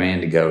 $18,000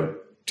 to go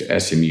to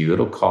SMU.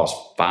 It'll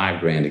cost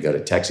 $5,000 to go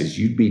to Texas.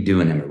 You'd be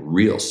doing him a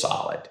real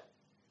solid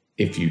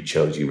if you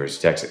chose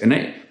University of Texas.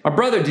 And my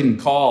brother didn't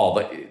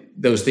call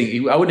those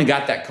things. I wouldn't have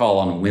got that call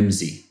on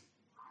whimsy.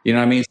 You know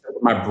what I mean? So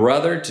my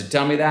brother to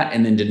tell me that,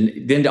 and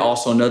then to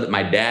also know that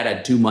my dad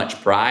had too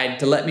much pride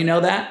to let me know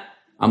that.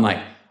 I'm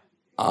like,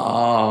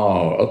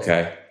 oh,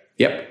 okay.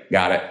 Yep,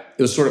 got it.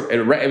 It was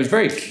it was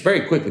very,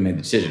 very quickly made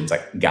the decision. It's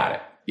like, got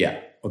it.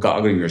 Yeah, I'll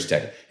go to University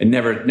of Texas. And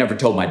never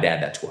told my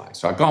dad that's why.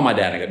 So I call my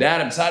dad and I go,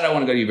 Dad, I decided I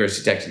want to go to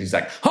University of Texas. He's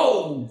like,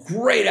 oh,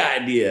 great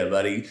idea,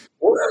 buddy.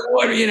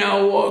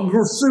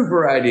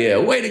 Super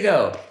idea. Way to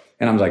go.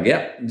 And I was like,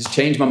 yep, just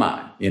changed my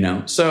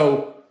mind,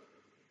 So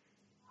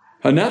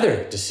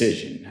another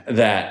decision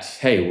that,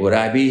 hey, would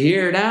I be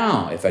here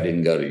now if I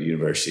didn't go to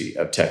University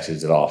of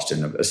Texas at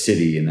Austin, a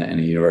city and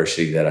a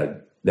university that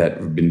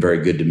have been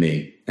very good to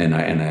me and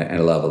I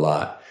love a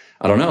lot.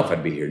 I don't know if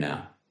I'd be here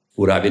now.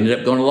 Would I have ended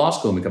up going to law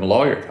school and become a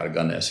lawyer if I'd have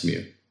gone to SMU?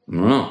 I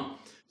don't know.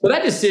 So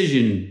that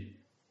decision,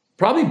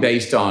 probably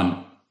based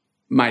on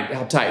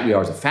how tight we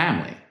are as a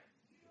family.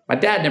 My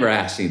dad never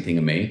asked anything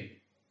of me.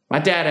 My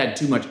dad had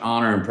too much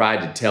honor and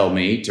pride to tell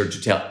me,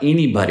 to tell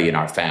anybody in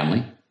our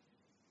family.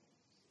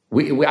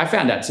 I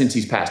found out since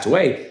he's passed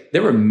away,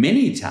 there were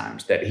many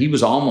times that he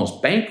was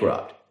almost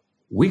bankrupt.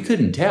 We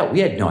couldn't tell.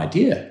 We had no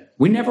idea.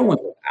 We never went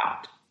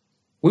out.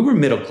 We were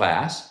middle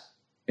class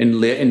and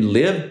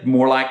lived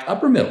more like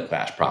upper middle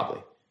class,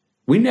 probably.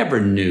 We never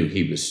knew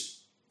he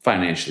was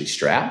financially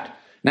strapped.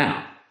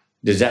 Now,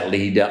 does that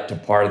lead up to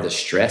part of the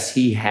stress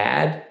he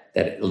had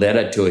that led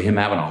up to him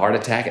having a heart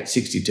attack at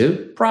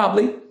 62?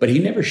 Probably, but he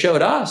never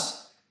showed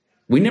us.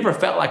 We never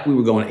felt like we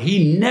were going,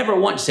 he never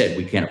once said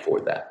we can't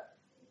afford that.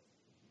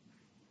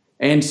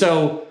 And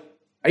so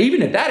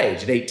even at that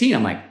age, at 18,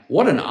 I'm like,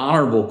 what an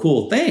honorable,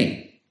 cool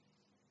thing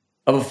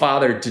of a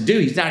father to do.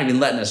 He's not even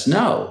letting us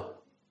know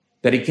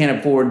that he can't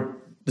afford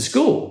the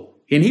school.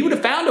 And he would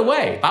have found a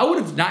way. If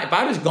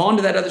I was gone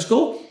to that other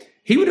school,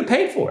 he would have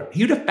paid for it.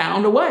 He would have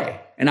found a way.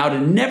 And I would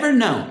have never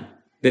known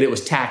that it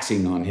was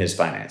taxing on his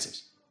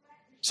finances.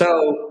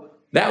 So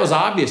that was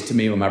obvious to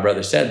me when my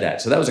brother said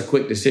that. So that was a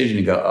quick decision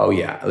to go, oh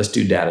yeah, let's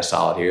do Dad a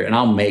solid here. And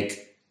I'll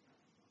make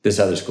this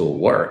other school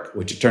work,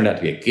 which it turned out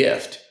to be a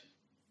gift.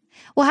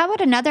 Well, how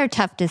about another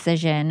tough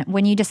decision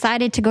when you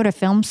decided to go to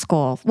film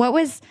school?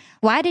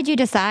 Why did you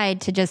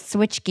decide to just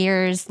switch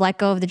gears, let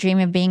go of the dream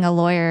of being a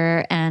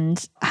lawyer?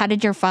 And how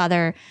did your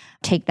father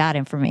take that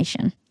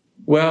information?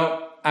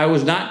 Well, I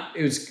was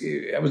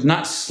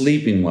not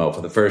sleeping well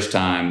for the first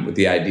time with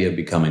the idea of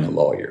becoming a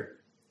lawyer.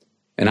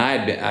 And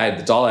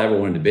that's all I ever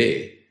wanted to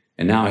be.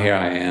 And now here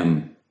I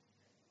am,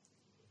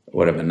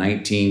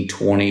 19,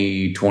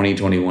 20,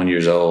 21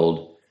 years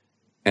old.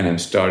 And I'm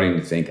starting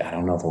to think, I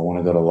don't know if I want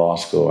to go to law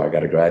school. I got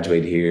to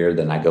graduate here.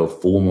 Then I go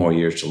 4 more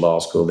years to law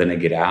school. Then I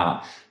get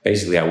out.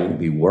 Basically, I won't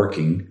be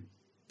working,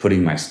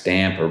 putting my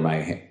stamp or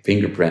my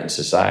fingerprint in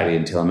society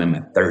until I'm in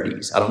my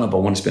 30s. I don't know if I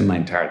want to spend my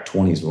entire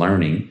 20s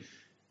learning.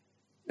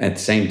 At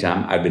the same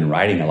time, I've been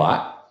writing a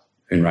lot,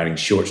 been writing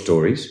short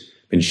stories,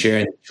 been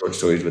sharing short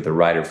stories with a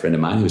writer friend of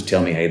mine who's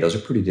telling me, hey, those are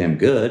pretty damn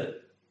good.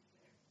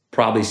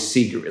 Probably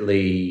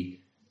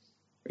secretly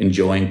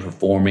enjoying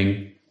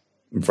performing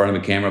in front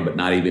of the camera, but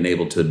not even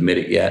able to admit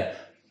it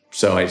yet.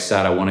 So I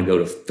decided I want to go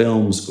to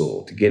film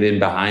school to get in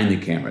behind the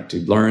camera, to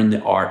learn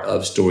the art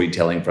of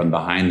storytelling from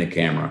behind the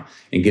camera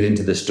and get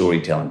into the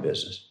storytelling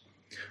business.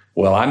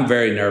 Well, I'm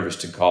very nervous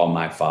to call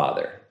my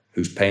father,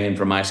 who's paying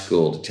for my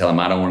school, to tell him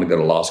I don't want to go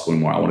to law school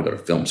anymore. I want to go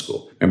to film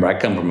school. Remember, I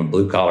come from a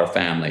blue collar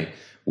family,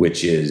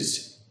 which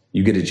is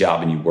you get a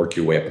job and you work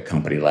your way up a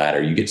company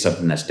ladder. You get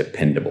something that's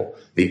dependable.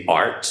 The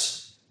arts,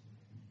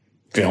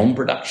 film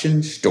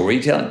production,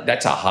 storytelling,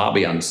 that's a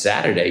hobby on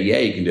Saturday. Yeah,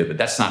 you can do it, but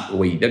that's not the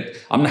way you do it.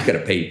 I'm not going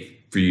to pay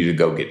for you to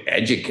go get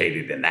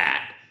educated in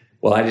that.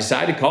 Well, I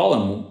decided to call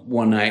him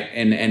one night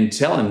and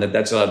tell him that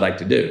that's what I'd like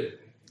to do.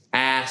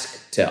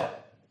 Ask, tell.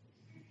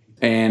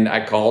 And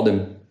I called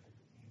him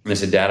and I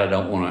said, Dad,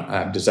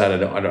 I've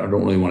decided I don't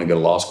really want to go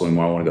to law school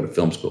anymore. I want to go to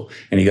film school.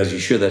 And he goes, you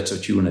sure that's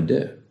what you want to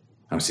do?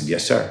 I said,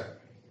 yes, sir.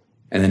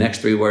 And the next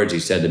 3 words he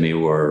said to me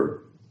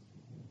were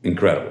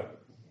incredible.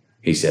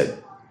 He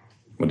said,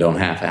 well, don't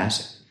half-ass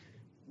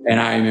it. And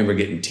I remember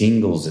getting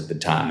tingles at the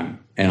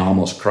time and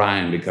almost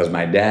crying because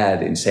my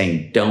dad, in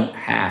saying don't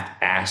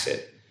half-ass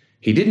it,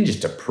 he didn't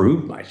just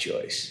approve my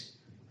choice.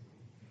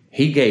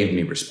 He gave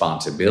me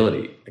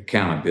responsibility,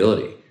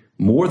 accountability,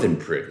 more than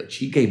privilege.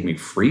 He gave me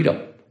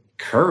freedom,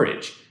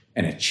 courage,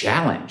 and a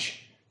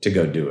challenge to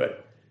go do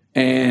it.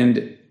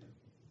 And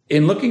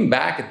in looking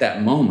back at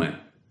that moment,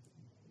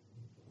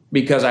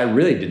 because I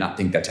really did not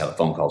think that's how the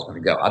phone call was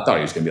going to go. I thought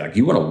he was going to be like,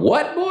 you want a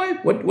what, boy?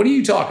 What are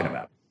you talking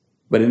about?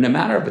 But in a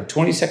matter of a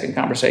 20-second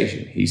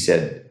conversation, he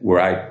said, where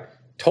I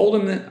told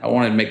him that I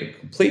wanted to make a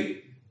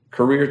complete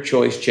career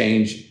choice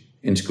change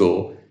in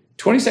school.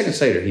 20 seconds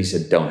later, he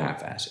said, don't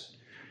half-ass it.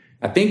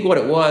 I think what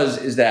it was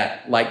is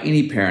that, like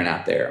any parent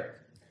out there,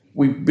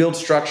 we build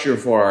structure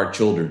for our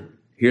children.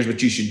 Here's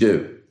what you should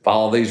do.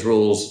 Follow these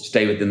rules,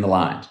 stay within the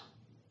lines.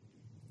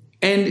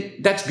 And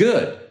that's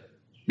good,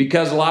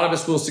 because a lot of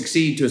us will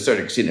succeed to a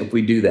certain extent if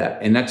we do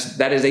that. And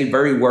that is a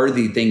very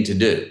worthy thing to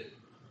do.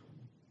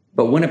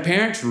 But when a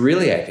parent's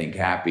really, I think,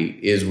 happy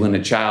is when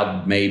a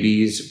child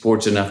maybe is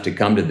fortunate enough to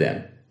come to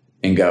them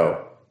and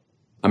go,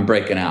 I'm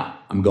breaking out.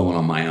 I'm going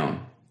on my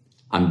own.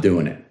 I'm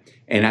doing it.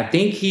 And I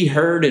think he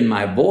heard in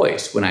my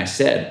voice when I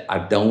said, I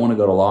don't want to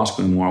go to law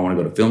school anymore. I want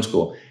to go to film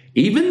school.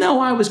 Even though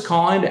I was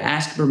calling to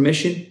ask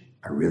permission,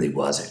 I really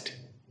wasn't.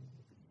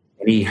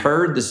 And he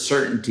heard the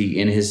certainty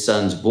in his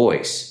son's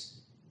voice.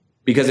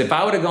 Because if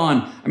I would have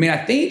gone, I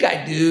think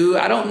I do,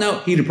 I don't know,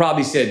 he'd have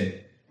probably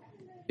said,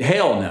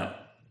 hell no.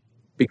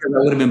 Because I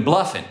would have been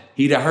bluffing.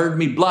 He'd have heard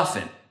me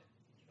bluffing,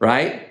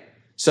 right?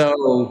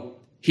 So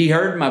he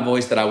heard my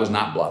voice that I was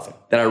not bluffing,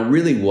 that I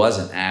really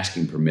wasn't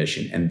asking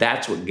permission. And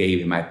that's what gave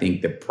him, I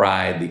think, the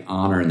pride, the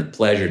honor, and the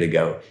pleasure to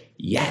go,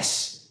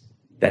 yes,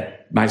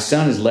 that my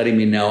son is letting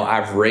me know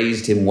I've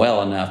raised him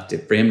well enough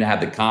for him to have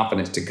the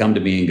confidence to come to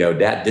me and go,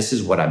 Dad, this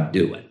is what I'm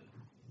doing.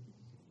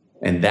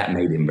 And that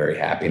made him very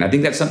happy. And I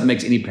think that's something that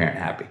makes any parent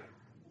happy.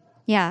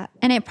 Yeah.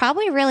 And it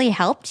probably really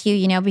helped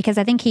you, because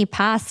I think he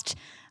passed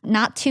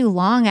not too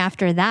long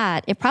after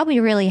that. It probably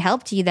really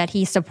helped you that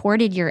he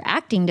supported your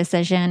acting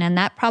decision. And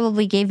that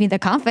probably gave you the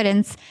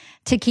confidence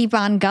to keep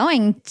on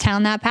going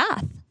down that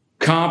path.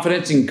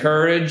 Confidence and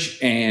courage.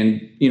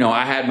 And,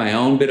 I had my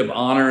own bit of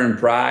honor and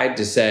pride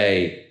to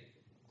say,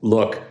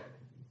 look,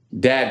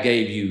 Dad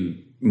gave you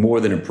more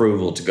than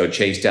approval to go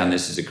chase down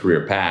this as a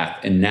career path.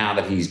 And now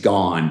that he's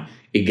gone,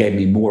 it gave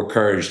me more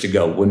courage to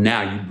go, well,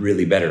 now you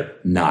really better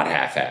not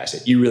half-ass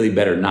it. You really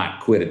better not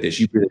quit at this.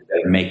 You really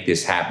better make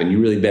this happen. You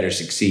really better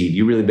succeed.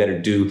 You really better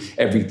do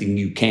everything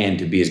you can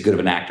to be as good of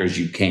an actor as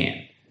you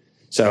can.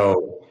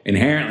 So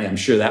inherently, I'm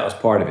sure that was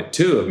part of it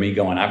too, of me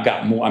going, I've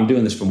got more, I'm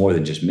doing this for more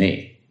than just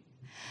me.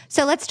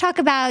 So let's talk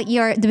about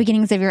the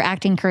beginnings of your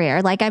acting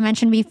career. Like I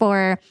mentioned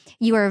before,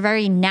 you were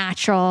very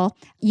natural.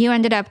 You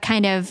ended up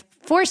kind of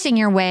forcing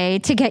your way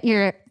to get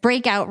your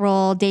breakout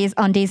role Dazed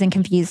and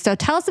Confused. So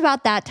tell us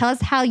about that. Tell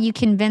us how you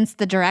convinced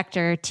the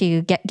director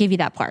to give you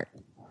that part.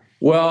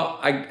 Well,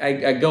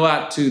 I go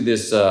out to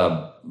this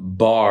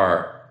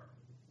bar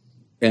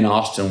in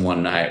Austin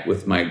one night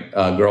with my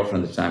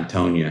girlfriend at the time,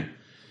 Tonya.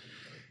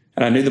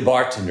 And I knew the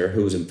bartender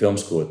who was in film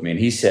school with me. And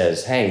he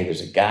says, hey,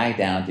 there's a guy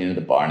down at the end of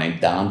the bar named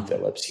Don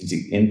Phillips. He's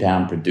in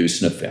town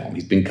producing a film.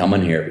 He's been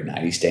coming here every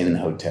night. He's staying in the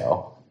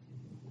hotel.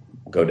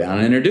 I'll go down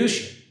and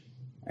introduce you.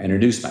 I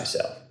introduced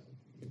myself.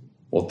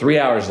 Well, 3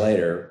 hours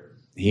later,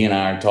 he and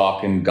I are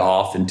talking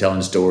golf and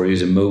telling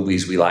stories and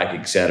movies we like,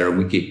 et cetera. And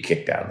we get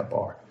kicked out of the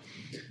bar.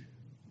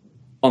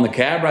 On the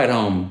cab ride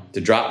home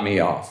to drop me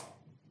off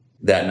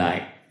that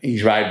night,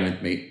 he's riding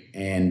with me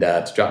and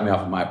to drop me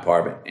off at my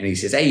apartment. And he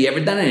says, hey, you ever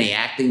done any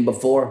acting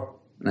before?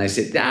 And I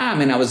said, I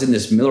mean, I was in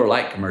this Miller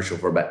Lite commercial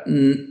for about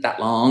that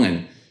long.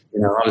 And,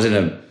 I was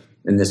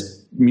in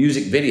this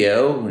music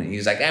video. And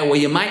he's like, hey, well,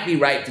 you might be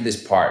right for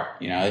this part.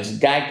 There's a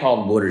guy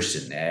called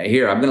Wooderson.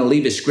 Here, I'm going to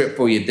leave a script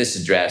for you at this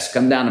address.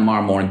 Come down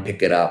tomorrow morning,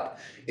 pick it up.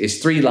 It's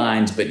 3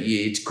 lines, but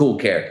it's a cool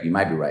character. You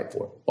might be right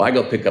for it. Well, I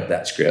go pick up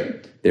that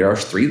script. There are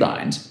 3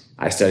 lines.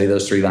 I study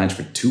those 3 lines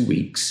for 2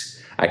 weeks.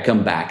 I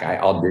come back. I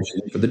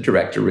audition for the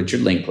director,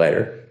 Richard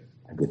Linklater.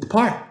 I get the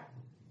part.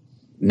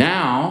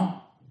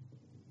 Now,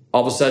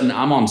 all of a sudden,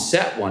 I'm on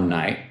set one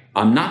night.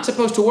 I'm not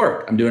supposed to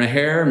work. I'm doing a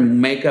hair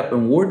and makeup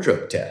and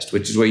wardrobe test,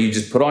 which is where you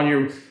just put on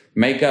your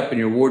makeup and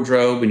your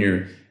wardrobe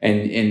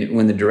and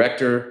when the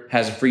director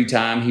has a free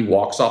time, he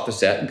walks off the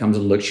set and comes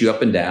and looks you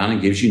up and down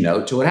and gives you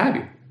notes or what have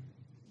you. I'm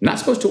not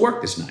supposed to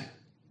work this night.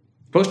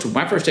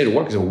 My first day to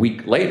work is a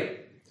week later.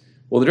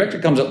 Well, the director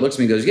comes up, looks at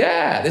me and goes,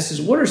 yeah, this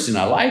is Wooderson.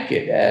 I like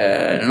it.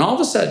 And all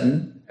of a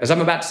sudden, as I'm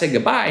about to say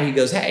goodbye, he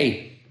goes,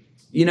 hey,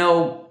 you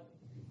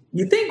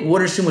think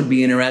Wooderson would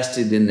be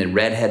interested in the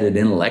redheaded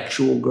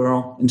intellectual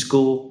girl in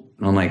school?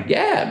 And I'm like,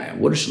 yeah,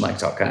 man, Wooderson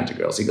likes all kinds of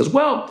girls. He goes,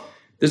 well,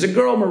 there's a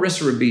girl,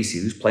 Marissa Ribisi,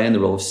 who's playing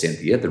the role of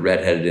Cynthia, the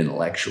redheaded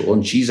intellectual,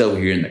 and she's over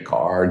here in the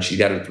car, and she's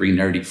got her 3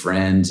 nerdy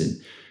friends,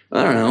 and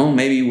I don't know,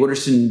 maybe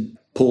Wooderson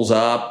pulls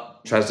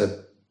up, tries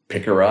to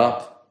pick her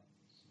up,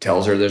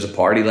 tells her there's a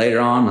party later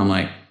on. I'm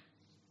like,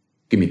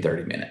 give me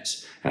 30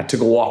 minutes. And I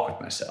took a walk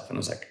with myself, and I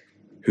was like,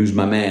 who's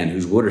my man?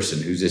 Who's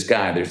Wooderson? Who's this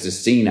guy? There's this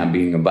scene I'm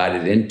being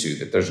invited into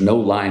that there's no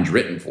lines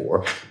written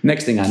for.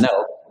 Next thing I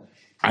know,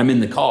 I'm in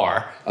the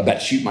car about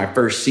to shoot my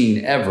first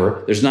scene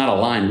ever. There's not a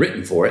line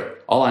written for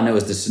it. All I know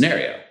is the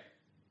scenario.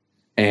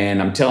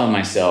 And I'm telling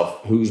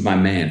myself, who's my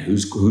man?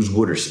 Who's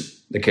Wooderson,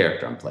 the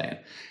character I'm playing?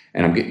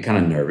 And I'm getting kind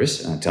of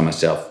nervous. And I tell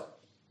myself,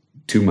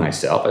 I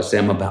say,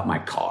 I'm about my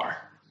car.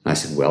 And I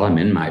said, well, I'm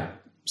in my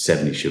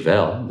 70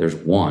 Chevelle. There's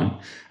 1.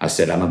 I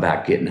said, I'm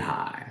about getting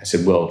high. I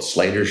said, well,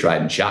 Slater's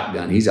riding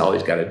shotgun. He's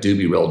always got a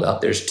doobie rolled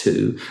up. There's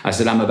 2. I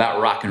said, I'm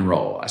about rock and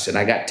roll. I said,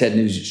 I got Ted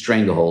Nugent's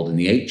Stranglehold in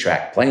the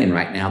 8-track playing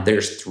right now.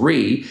 There's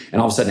 3.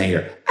 And all of a sudden I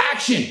hear,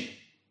 action.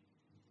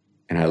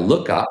 And I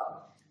look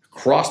up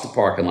across the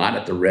parking lot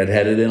at the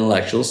redheaded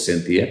intellectual,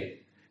 Cynthia.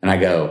 And I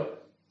go,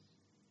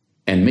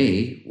 and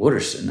me,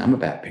 Wooderson, I'm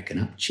about picking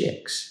up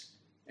chicks.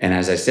 And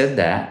as I said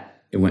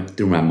that, it went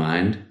through my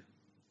mind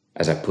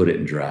as I put it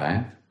in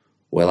drive.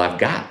 Well, I've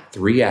got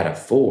 3 out of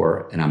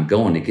 4, and I'm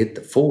going to get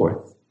the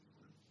 4th.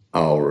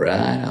 All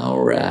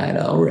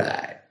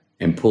right.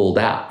 And pulled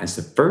out. It's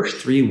the first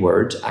 3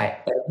 words I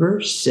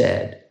ever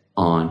said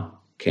on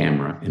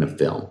camera in a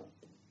film.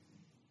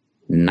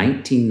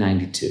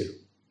 1992.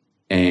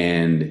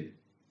 And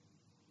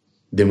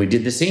then we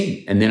did the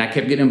scene. And then I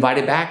kept getting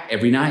invited back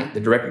every night. The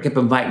director kept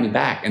inviting me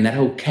back. And that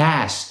whole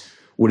cast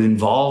would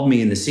involve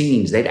me in the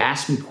scenes. They'd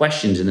ask me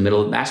questions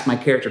ask my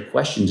character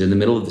questions in the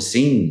middle of the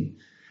scene.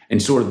 And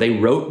sort of they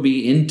wrote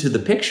me into the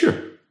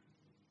picture.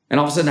 And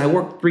all of a sudden I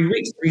worked 3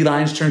 weeks, 3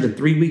 lines turned to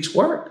 3 weeks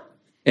work.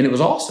 And it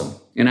was awesome.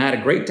 And I had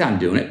a great time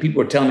doing it.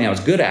 People were telling me I was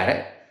good at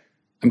it.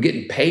 I'm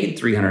getting paid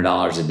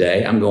 $300 a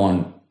day. I'm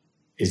going,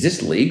 is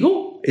this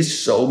legal? It's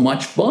so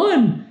much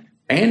fun.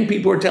 And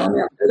people are telling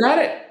me I'm good at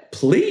it.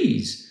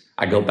 Please.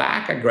 I go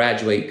back, I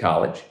graduate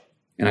college,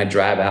 and I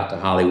drive out to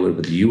Hollywood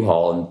with a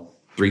U-Haul and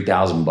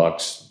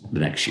 $3,000 the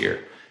next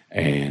year.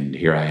 And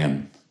here I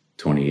am,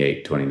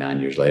 28, 29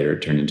 years later,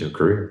 it turned into a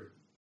career.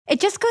 It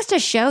just goes to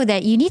show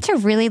that you need to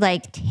really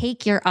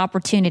take your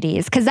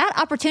opportunities, because that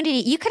opportunity,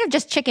 you could have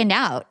just chickened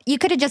out. You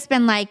could have just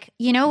been like,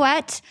 you know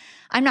what?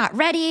 I'm not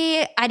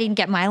ready. I didn't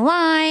get my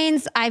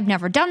lines. I've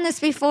never done this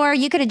before.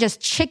 You could have just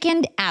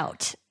chickened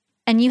out.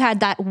 And you had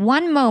that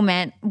one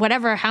moment,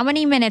 whatever, how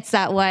many minutes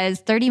that was,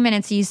 30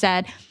 minutes you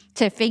said,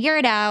 to figure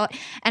it out.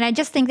 And I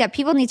just think that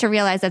people need to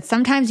realize that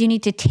sometimes you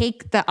need to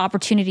take the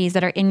opportunities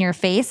that are in your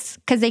face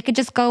because they could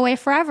just go away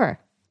forever.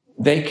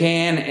 They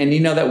can.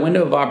 And that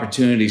window of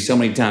opportunity, so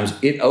many times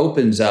it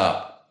opens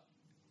up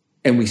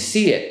and we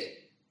see it.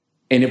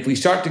 And if we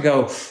start to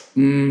go,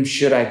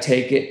 should I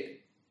take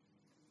it?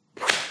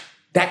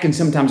 That can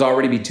sometimes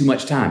already be too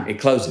much time. It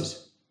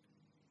closes.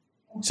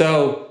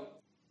 So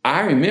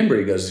I remember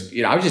he goes,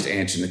 I was just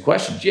answering the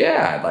questions.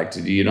 Yeah, I'd like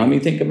to do,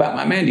 think about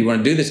my man. Do you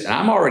want to do this? And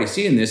I'm already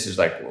seeing this as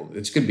like, well,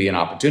 this could be an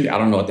opportunity. I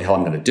don't know what the hell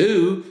I'm going to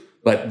do,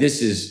 but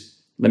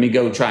let me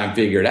go try and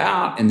figure it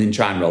out and then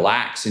try and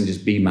relax and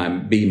just be my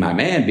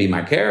man, be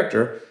my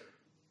character.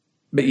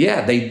 But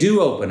yeah, they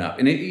do open up.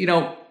 And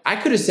I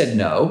could have said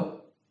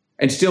no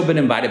and still been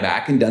invited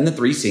back and done the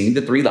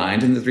 3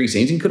 lines and the 3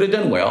 scenes and could have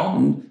done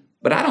well.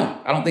 But I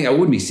don't think I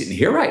wouldn't be sitting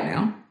here right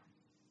now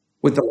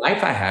with the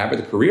life I have or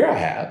the career I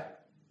have.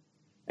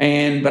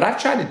 But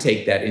I've tried to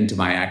take that into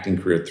my acting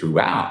career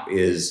throughout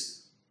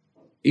is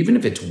even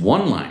if it's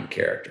 1-line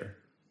character,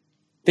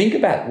 think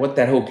about what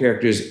that whole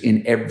character is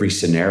in every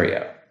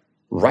scenario.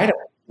 Write a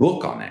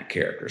book on that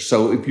character.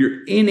 So if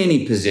you're in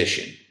any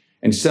position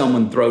and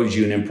someone throws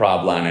you an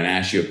improv line and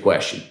asks you a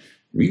question,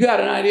 you got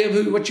an idea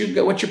of what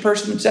your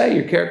person would say,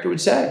 your character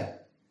would say.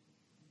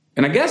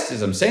 And I guess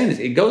as I'm saying this,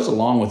 it goes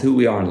along with who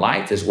we are in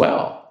life as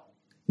well.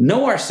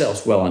 Know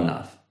ourselves well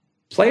enough.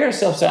 Play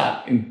ourselves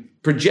out and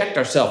project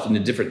ourselves into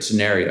different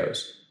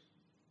scenarios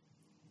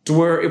to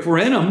where if we're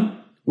in them,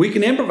 we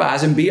can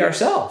improvise and be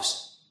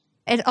ourselves.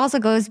 It also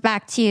goes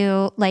back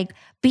to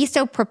be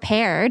so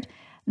prepared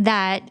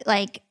that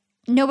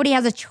nobody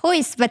has a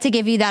choice but to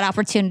give you that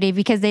opportunity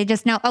because they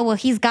just know, oh, well,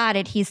 he's got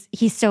it.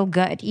 He's so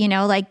good,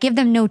 give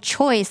them no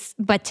choice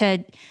but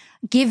to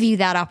give you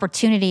that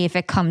opportunity if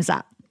it comes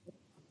up.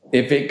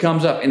 If it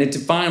comes up, and it's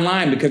a fine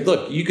line because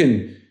look, you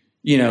can,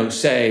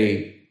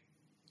 say,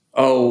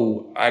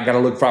 oh, I got to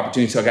look for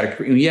opportunities. So I got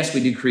to, yes,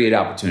 we do create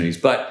opportunities,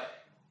 but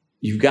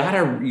you got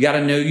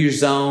to know your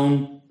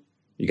zone.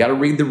 You got to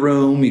read the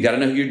room. You got to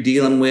know who you're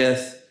dealing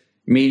with.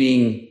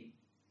 Meaning,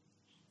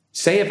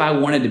 say if I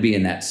wanted to be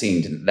in that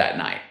scene that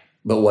night,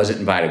 but wasn't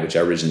invited, which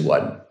I originally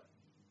wasn't.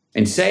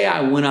 And say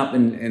I went up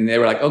and they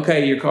were like,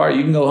 okay, your car,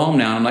 you can go home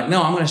now. And I'm like,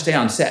 no, I'm going to stay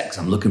on set because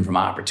I'm looking for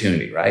my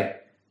opportunity, right?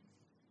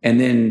 And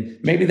then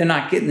maybe they're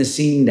not getting the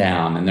scene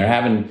down and they're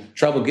having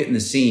trouble getting the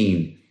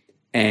scene.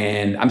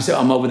 And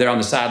I'm over there on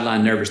the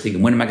sideline nervous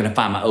thinking, when am I going to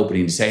find my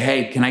opening to say,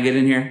 hey, can I get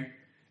in here?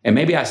 And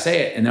maybe I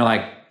say it and they're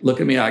like, look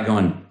at me like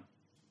going,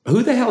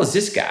 who the hell is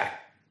this guy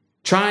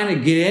trying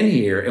to get in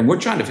here? And we're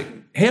trying to,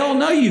 hell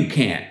no, you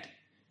can't.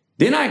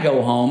 Then I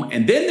go home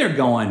and then they're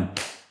going,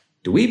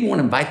 do we even want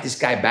to invite this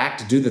guy back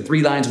to do the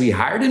 3 lines we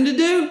hired him to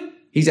do?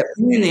 He's a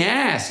pain in the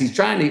ass. He's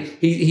trying to,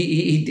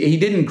 he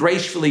didn't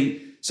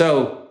gracefully.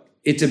 So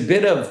it's a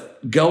bit of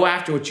go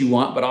after what you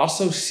want, but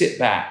also sit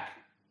back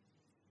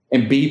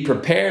and be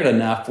prepared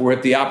enough for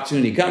if the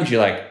opportunity comes, you're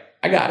like,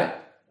 I got it.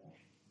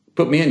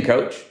 Put me in,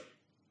 coach.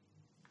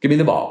 Give me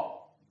the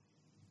ball.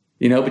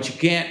 But you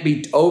can't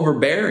be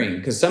overbearing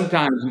because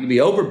sometimes you can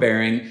be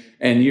overbearing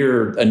and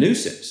you're a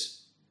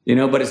nuisance,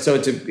 but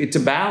it's a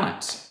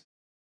balance.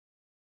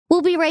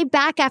 We'll be right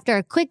back after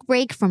a quick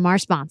break from our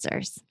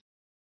sponsors.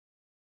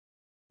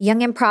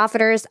 Young and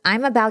Profiters,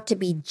 I'm about to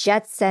be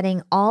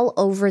jet-setting all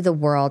over the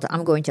world.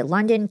 I'm going to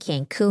London,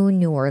 Cancun,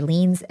 New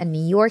Orleans, and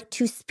New York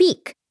to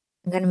speak.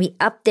 I'm going to be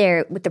up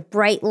there with the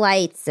bright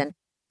lights, and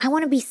I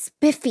want to be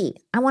spiffy.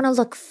 I want to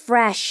look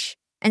fresh.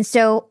 And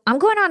so I'm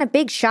going on a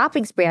big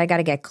shopping spree. I got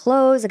to get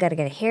clothes. I got to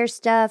get hair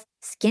stuff,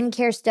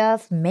 skincare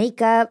stuff,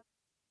 makeup.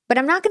 But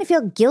I'm not going to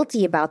feel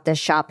guilty about this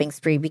shopping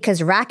spree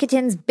because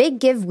Rakuten's Big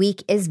Give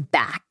Week is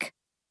back.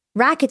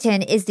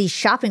 Rakuten is the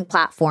shopping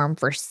platform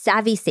for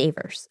savvy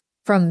savers.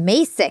 From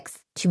May 6th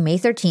to May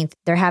 13th,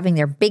 they're having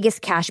their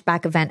biggest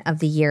cashback event of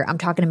the year. I'm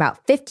talking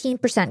about 15%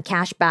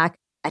 cashback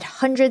at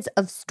hundreds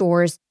of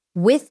stores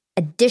with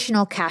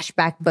additional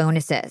cashback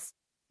bonuses.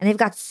 And they've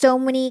got so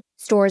many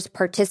stores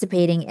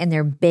participating in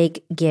their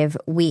Big Give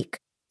Week.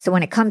 So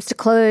when it comes to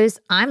clothes,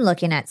 I'm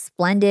looking at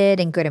Splendid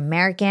and Good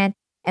American.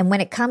 And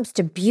when it comes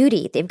to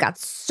beauty, they've got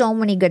so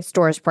many good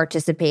stores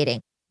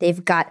participating.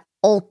 They've got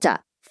Ulta,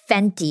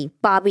 Fenty,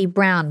 Bobbi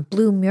Brown,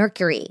 Blue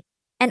Mercury,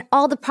 and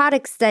all the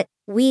products that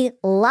we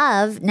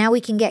love. Now we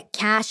can get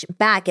cash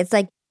back. It's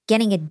like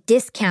getting a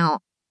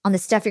discount on the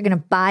stuff you're going to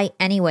buy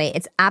anyway.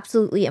 It's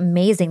absolutely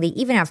amazing. They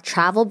even have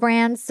travel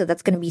brands, so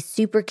that's going to be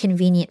super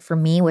convenient for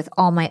me with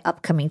all my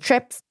upcoming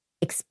trips.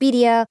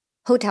 Expedia,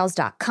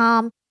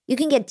 Hotels.com. You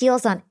can get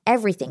deals on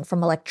everything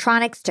from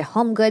electronics to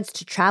home goods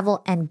to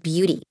travel and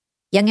beauty.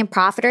 Young and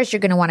Profiters, you're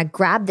going to want to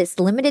grab this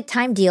limited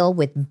time deal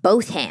with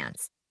both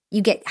hands.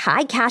 You get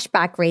high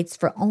cashback rates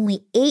for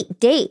only 8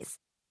 days.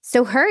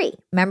 So hurry.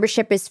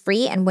 Membership is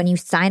free, and when you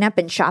sign up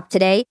and shop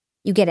today,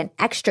 you get an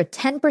extra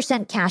 10%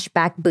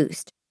 cashback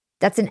boost.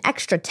 That's an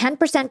extra 10%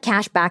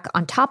 cashback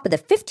on top of the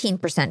 15%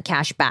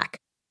 cashback.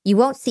 You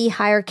won't see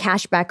higher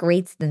cashback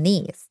rates than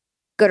these.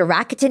 Go to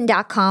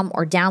Rakuten.com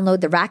or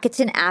download the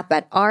Rakuten app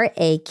at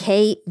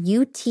Rakuten.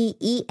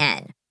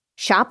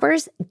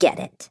 Shoppers get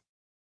it.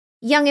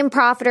 Young and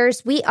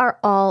Profiters, we are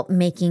all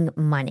making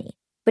money.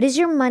 But is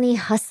your money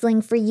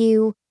hustling for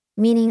you?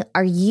 Meaning,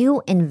 are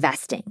you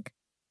investing?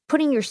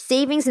 putting your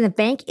savings in the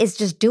bank is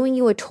just doing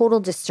you a total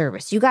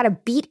disservice. You got to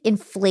beat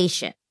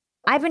inflation.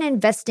 I've been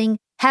investing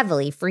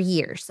heavily for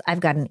years. I've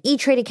got an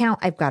E-Trade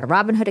account. I've got a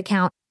Robinhood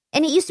account.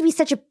 And it used to be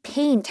such a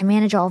pain to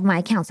manage all of my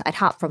accounts. I'd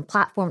hop from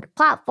platform to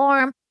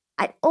platform.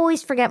 I'd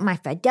always forget my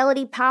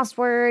Fidelity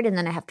password, and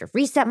then I have to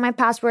reset my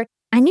password.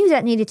 I knew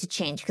that needed to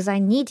change because I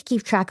need to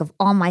keep track of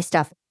all my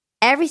stuff.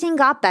 Everything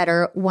got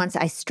better once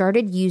I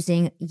started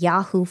using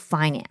Yahoo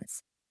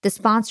Finance, the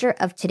sponsor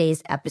of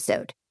today's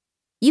episode.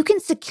 You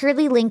can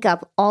securely link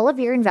up all of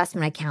your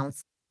investment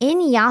accounts in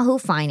Yahoo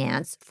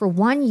Finance for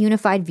one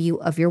unified view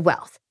of your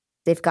wealth.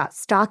 They've got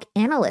stock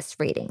analyst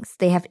ratings.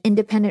 They have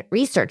independent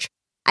research.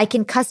 I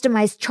can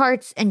customize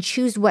charts and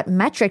choose what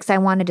metrics I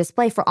want to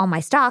display for all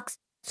my stocks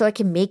so I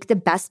can make the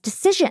best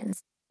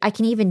decisions. I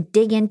can even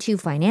dig into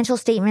financial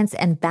statements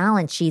and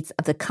balance sheets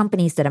of the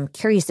companies that I'm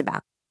curious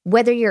about.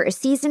 Whether you're a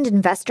seasoned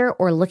investor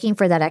or looking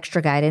for that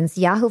extra guidance,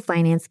 Yahoo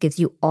Finance gives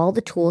you all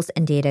the tools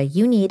and data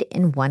you need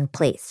in one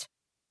place.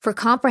 For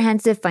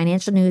comprehensive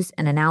financial news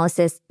and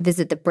analysis,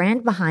 visit the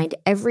brand behind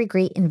every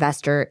great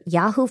investor,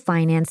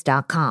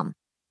 yahoofinance.com,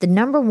 the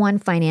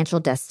 #1 financial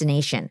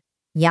destination,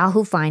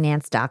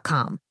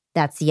 yahoofinance.com.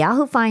 That's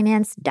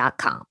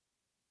yahoofinance.com.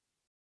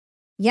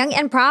 Young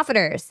and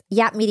Profiters.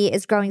 Yap Media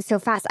is growing so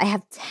fast. I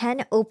have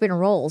 10 open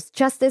roles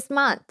just this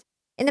month.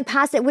 In the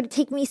past, it would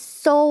take me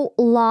so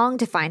long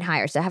to find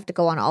hires. I have to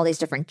go on all these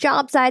different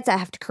job sites. I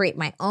have to create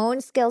my own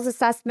skills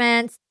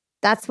assessments.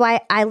 That's why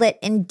I let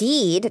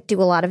Indeed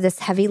do a lot of this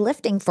heavy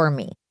lifting for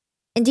me.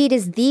 Indeed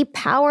is the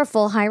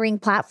powerful hiring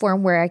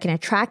platform where I can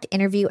attract,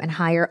 interview, and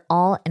hire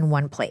all in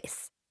one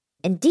place.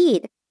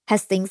 Indeed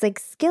has things like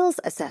skills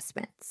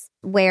assessments,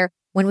 where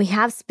when we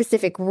have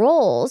specific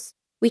roles,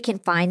 we can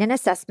find an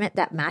assessment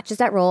that matches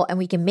that role and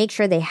we can make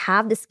sure they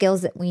have the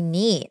skills that we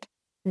need.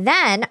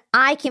 Then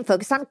I can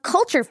focus on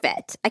culture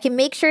fit. I can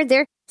make sure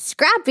they're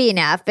scrappy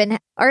enough and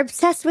are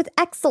obsessed with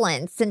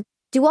excellence and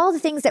do all the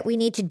things that we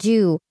need to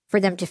do for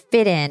them to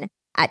fit in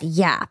at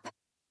Yap.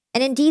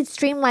 And Indeed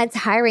streamlines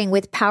hiring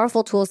with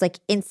powerful tools like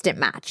Instant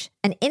Match.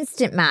 An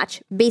Instant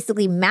Match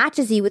basically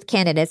matches you with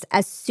candidates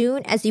as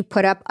soon as you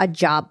put up a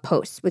job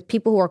post with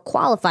people who are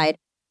qualified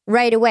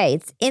right away.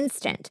 It's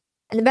instant.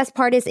 And the best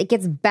part is it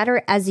gets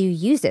better as you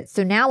use it.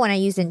 So now when I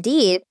use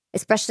Indeed,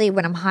 especially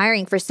when I'm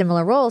hiring for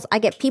similar roles, I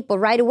get people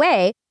right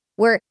away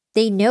where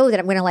they know that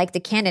I'm going to like the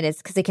candidates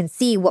because they can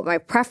see what my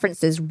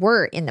preferences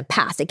were in the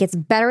past. It gets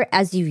better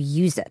as you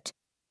use it.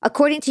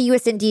 According to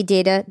US Indeed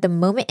data, the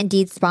moment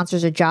Indeed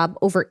sponsors a job,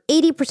 over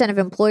 80% of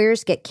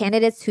employers get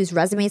candidates whose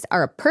resumes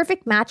are a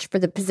perfect match for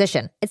the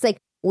position. It's like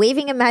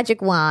waving a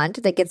magic wand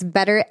that gets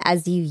better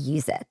as you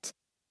use it.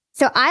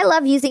 So I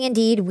love using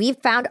Indeed. We've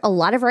found a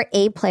lot of our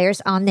A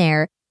players on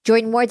there.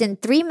 Join more than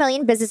 3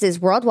 million businesses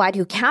worldwide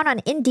who count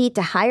on Indeed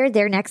to hire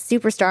their next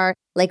superstar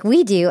like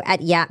we do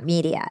at Yap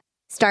Media.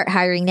 Start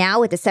hiring now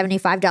with a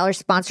 $75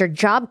 sponsored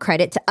job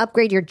credit to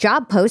upgrade your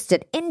job post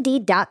at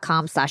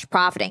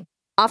Indeed.com/profiting.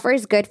 Offer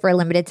is good for a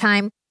limited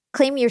time.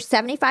 Claim your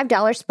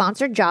 $75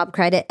 sponsored job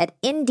credit at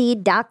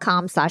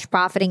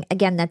Indeed.com/profiting.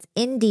 Again, that's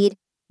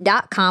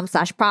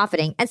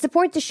Indeed.com/profiting. And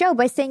support the show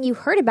by saying you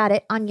heard about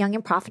it on Young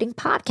and Profiting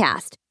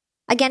Podcast.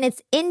 Again,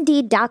 it's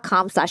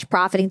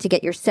Indeed.com/profiting to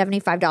get your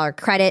 $75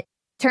 credit.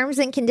 Terms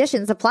and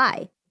conditions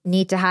apply.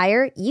 Need to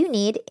hire? You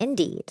need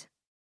Indeed.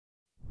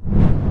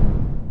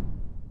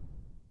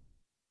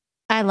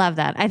 I love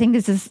that. I think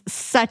this is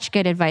such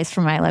good advice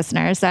for my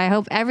listeners. So I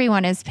hope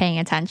everyone is paying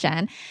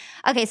attention.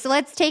 Okay, so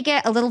let's take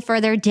it a little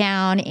further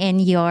down in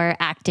your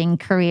acting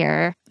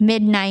career.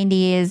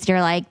 Mid-90s,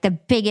 you're like the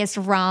biggest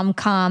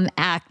rom-com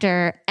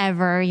actor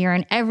ever. You're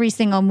in every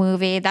single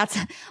movie. That's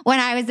when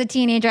I was a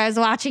teenager. I was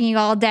watching you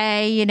all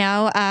day, you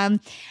know? And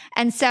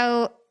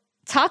so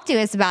talk to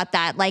us about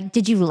that. Like,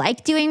 did you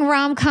like doing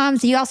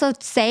rom-coms? You also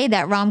say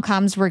that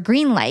rom-coms were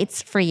green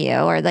lights for you,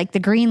 or like the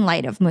green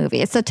light of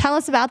movies. So tell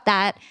us about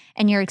that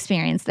and your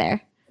experience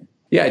there.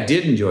 Yeah, I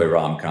did enjoy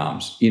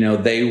rom-coms. You know,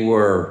 they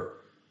were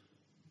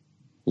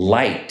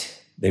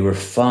light. They were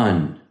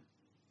fun.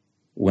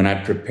 When I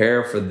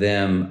prepare for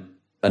them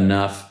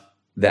enough,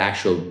 the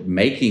actual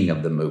making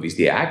of the movies,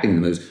 the acting of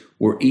the movies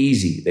were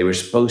easy. They were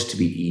supposed to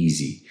be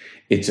easy.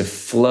 It's a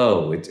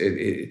flow.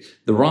 The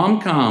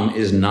rom-com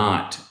is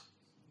not,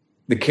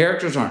 the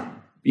characters aren't,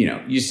 you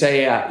know, you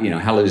say,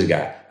 how lose a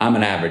guy? I'm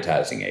an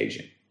advertising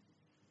agent.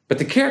 But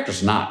the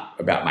character's not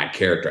about my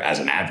character as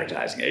an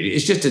advertising agent.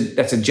 It's just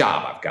that's a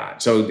job I've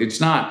got. So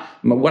it's not,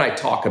 what I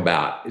talk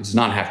about, it's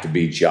not have to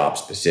be job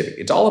specific.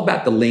 It's all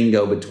about the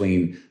lingo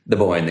between the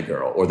boy and the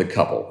girl or the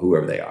couple,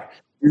 whoever they are.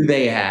 Do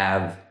they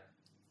have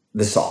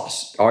the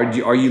sauce? Are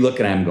you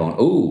looking at them going,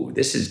 oh,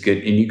 this is good?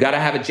 And you got to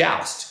have a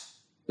joust.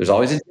 There's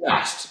always a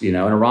joust, you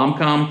know, in a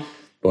rom-com,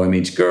 boy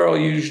meets girl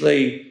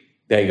usually.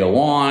 They go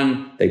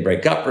on, they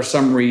break up for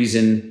some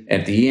reason.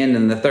 At the end,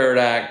 in the third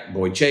act,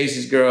 boy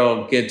chases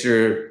girl, gets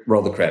her,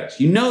 roll the credits.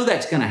 You know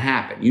that's going to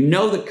happen. You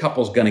know the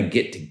couple's going to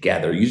get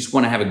together. You just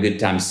want to have a good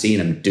time seeing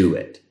them do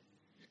it.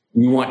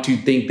 You want to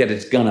think that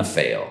it's going to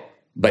fail,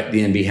 but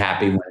then be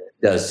happy when it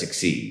does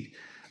succeed.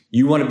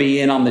 You want to be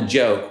in on the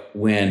joke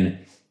when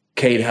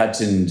Kate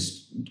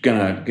Hudson's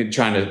trying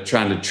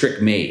to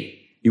trick me.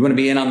 You want to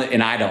be in on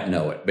and I don't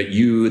know it, but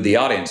you, the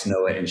audience,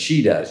 know it, and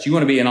she does. You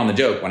want to be in on the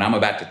joke when I'm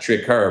about to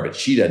trick her, but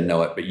she doesn't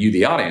know it, but you,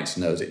 the audience,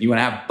 knows it. You want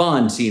to have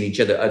fun seeing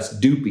us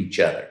dupe each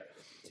other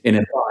in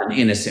a fun,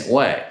 innocent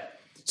way.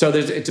 So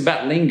it's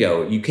about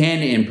lingo. You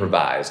can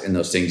improvise in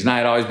those things, and I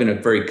had always been a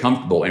very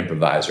comfortable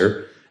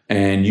improviser.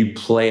 And you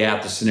play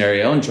out the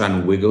scenario and try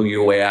and wiggle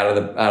your way out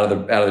of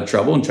the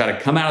trouble and try to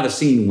come out of the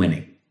scene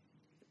winning.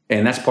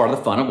 And that's part of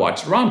the fun of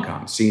watching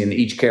rom-com, seeing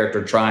each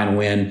character try and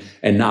win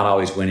and not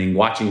always winning,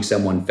 watching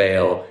someone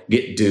fail,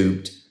 get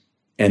duped,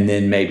 and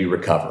then maybe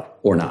recover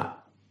or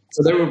not.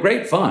 So they were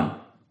great fun.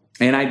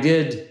 And I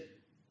did,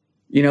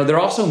 they're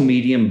also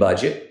medium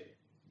budget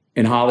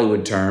in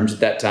Hollywood terms. At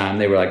that time,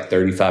 they were like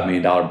 $35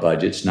 million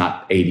budgets,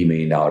 not $80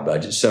 million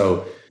budgets.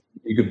 So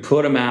you could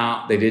put them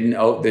out.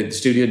 The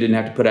studio didn't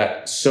have to put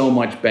out so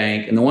much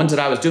bank. And the ones that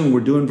I was doing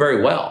were doing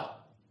very well.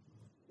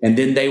 And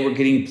then they were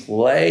getting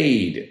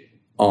played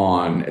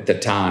on, at the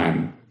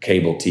time,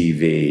 cable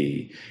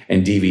TV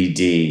and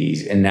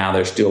DVDs, and now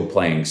they're still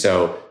playing.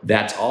 So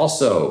that's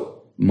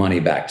also money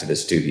back to the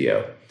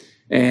studio.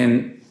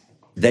 And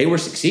they were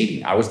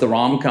succeeding. I was the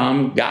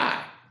rom-com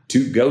guy,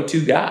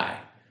 go-to guy.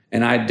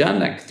 And I'd done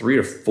like 3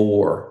 or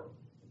 4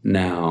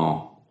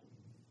 now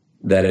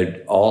that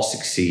had all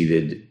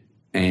succeeded.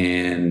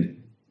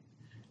 And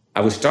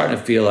I was starting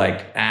to feel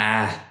like,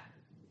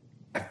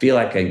 I feel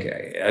like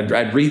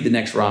I'd read the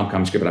next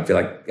rom-com script and I feel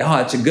like, oh,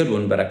 that's a good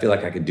one, but I feel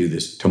like I could do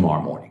this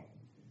tomorrow morning.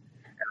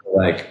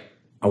 Like,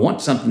 I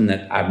want something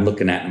that I'm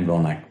looking at and I'm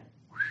going like,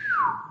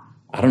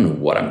 I don't know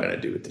what I'm going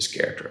to do with this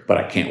character, but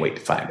I can't wait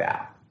to find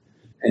out.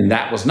 And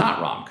that was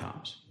not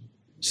rom-coms.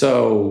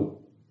 So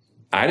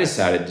I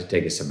decided to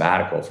take a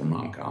sabbatical from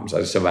rom-coms. I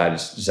decided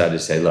to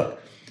say,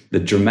 look, the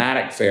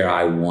dramatic fare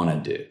I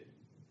want to do,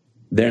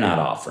 they're not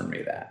offering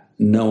me that.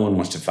 No one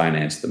wants to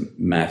finance the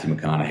Matthew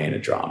McConaughey in a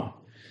drama.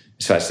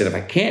 So I said, if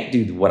I can't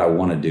do what I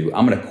want to do,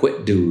 I'm going to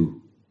quit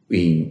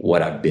doing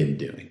what I've been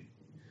doing.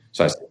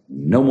 So I said,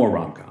 no more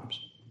rom-coms.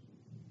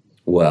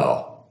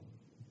 Well,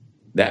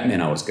 that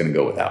meant I was going to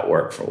go without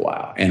work for a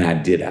while. And I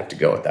did have to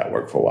go without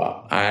work for a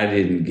while. I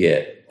didn't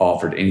get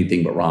offered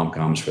anything but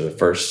rom-coms for the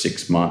first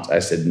 6 months. I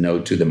said no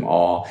to them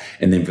all.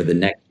 And then for the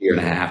next year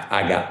and a half,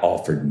 I got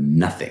offered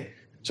nothing.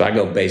 So I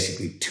go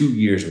basically 2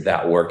 years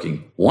without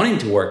working, wanting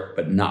to work,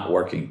 but not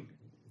working.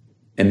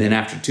 And then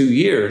after 2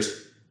 years,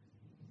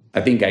 I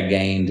think I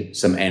gained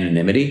some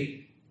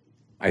anonymity.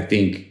 I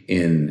think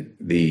in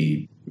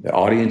the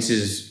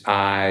audience's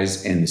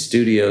eyes and the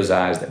studio's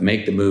eyes that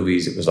make the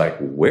movies, it was like,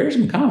 where's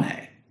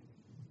McConaughey?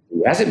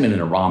 He hasn't been in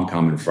a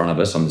rom-com in front of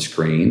us on the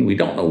screen. We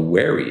don't know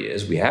where he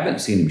is. We haven't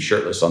seen him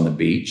shirtless on the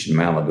beach in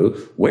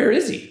Malibu. Where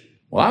is he?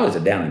 Well, I was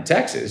down in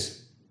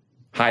Texas,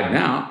 hiding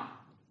out,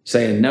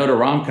 saying no to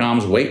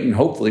rom-coms, waiting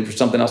hopefully for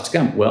something else to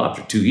come. Well,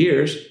 after 2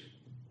 years,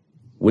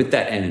 with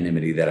that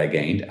anonymity that I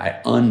gained, I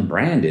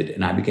unbranded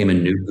and I became a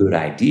new good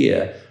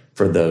idea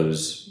for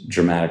those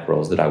dramatic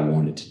roles that I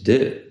wanted to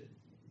do.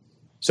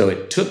 So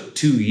it took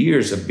 2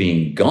 years of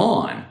being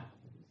gone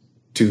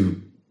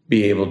to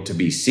be able to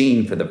be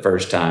seen for the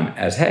first time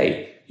as,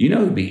 hey,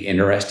 who'd be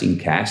interesting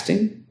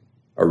casting?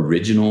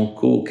 Original,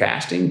 cool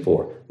casting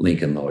for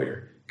Lincoln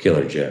Lawyer,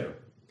 Killer Joe,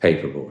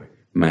 Paperboy,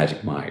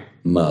 Magic Mike,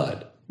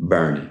 Mud,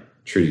 Burning,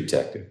 True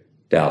Detective,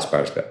 Dallas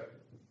Buyers Club,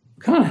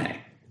 McConaughey.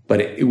 But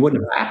it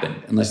wouldn't have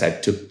happened unless I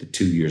took the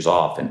 2 years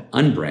off and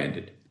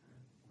unbranded.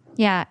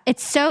 Yeah,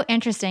 it's so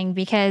interesting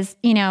because,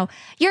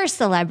 you're a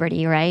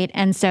celebrity, right?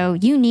 And so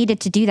you needed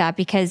to do that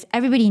because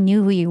everybody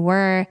knew who you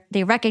were.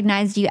 They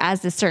recognized you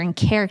as a certain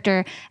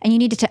character and you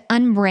needed to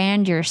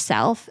unbrand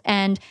yourself.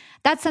 And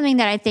that's something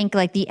that I think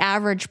like the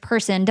average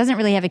person doesn't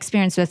really have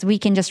experience with. We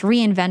can just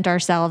reinvent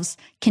ourselves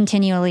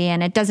continually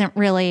and it doesn't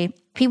really,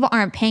 people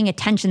aren't paying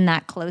attention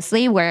that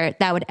closely where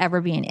that would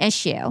ever be an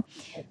issue.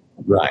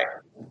 Right.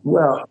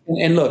 Well,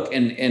 and look,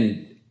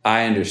 and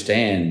I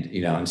understand,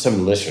 and some of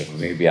the listeners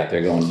may be out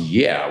there going,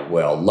 yeah,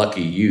 well,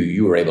 lucky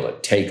you were able to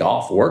take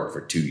off work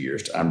for 2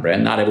 years to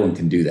unbrand. Not everyone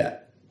can do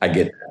that. I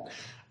get that.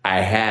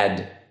 I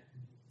had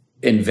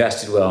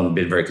invested well and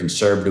been very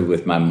conservative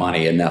with my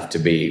money enough to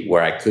be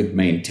where I could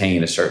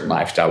maintain a certain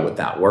lifestyle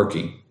without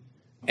working.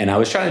 And I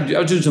was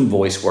doing some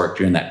voice work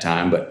during that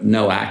time, but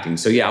no acting.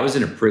 So yeah, I was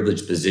in a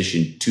privileged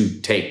position to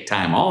take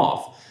time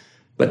off.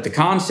 But the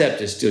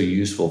concept is still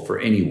useful for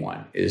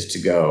anyone, is to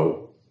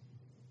go,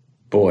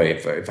 boy,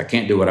 if I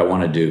can't do what I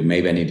want to do,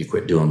 maybe I need to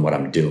quit doing what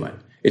I'm doing.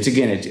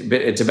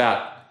 It's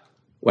about,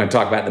 when I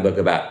talk about in the book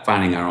about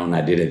finding our own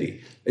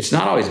identity, it's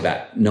not always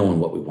about knowing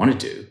what we want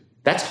to do.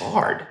 That's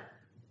hard.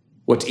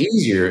 What's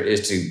easier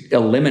is to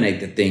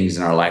eliminate the things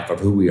in our life of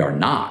who we are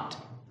not,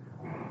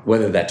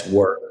 whether that's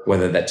work,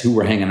 whether that's who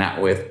we're hanging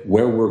out with,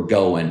 where we're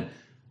going,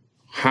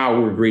 how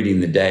we're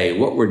greeting the day,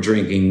 what we're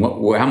drinking,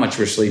 how much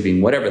we're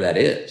sleeping, whatever that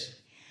is.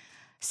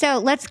 So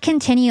let's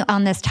continue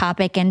on this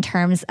topic in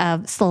terms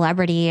of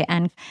celebrity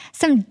and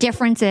some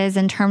differences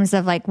in terms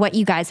of like what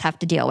you guys have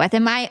to deal with.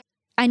 And I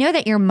I know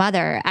that your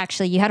mother,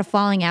 actually, you had a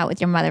falling out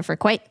with your mother for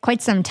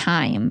quite some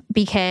time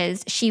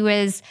because she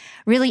was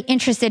really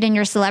interested in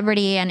your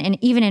celebrity and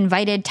even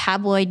invited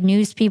tabloid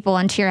news people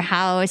into your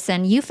house.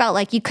 And you felt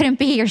like you couldn't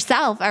be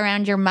yourself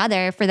around your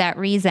mother for that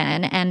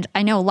reason. And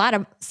I know a lot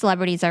of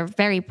celebrities are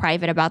very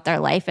private about their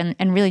life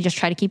and really just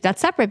try to keep that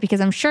separate because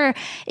I'm sure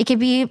it could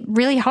be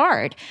really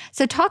hard.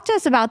 So talk to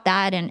us about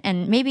that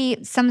and maybe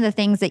some of the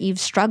things that you've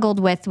struggled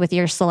with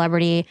your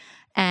celebrity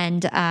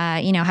and,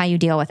 how you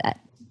deal with it.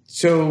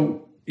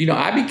 So,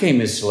 I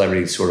became a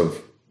celebrity sort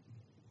of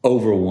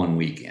over one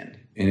weekend,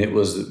 and it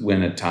was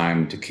when A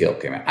Time to Kill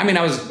came out. I mean,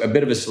 I was a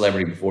bit of a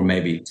celebrity before,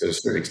 maybe to a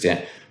certain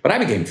extent, but I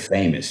became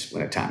famous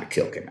when A Time to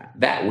Kill came out.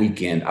 That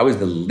weekend, I was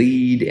the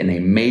lead in a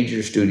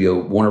major studio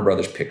Warner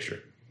Brothers picture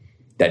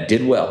that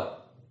did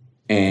well.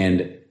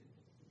 And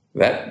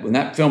when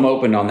that film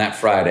opened on that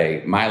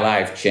Friday, my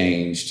life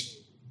changed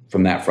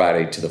from that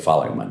Friday to the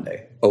following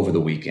Monday, over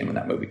the weekend when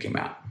that movie came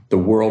out. The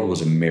world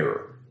was a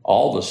mirror.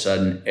 All of a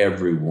sudden,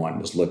 everyone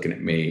was looking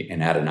at me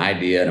and had an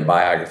idea and a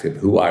biography of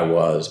who I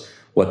was,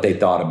 what they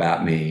thought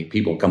about me.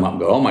 People come up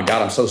and go, "Oh my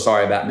God, I'm so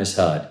sorry about Miss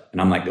Hud."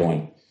 And I'm like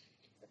going,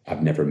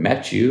 "I've never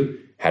met you.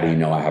 How do you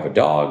know I have a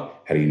dog?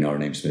 How do you know her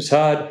name's Miss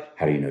Hud?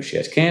 How do you know she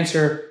has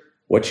cancer?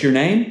 What's your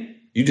name?"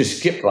 You just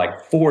skipped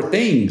like 4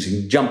 things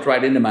and jumped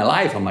right into my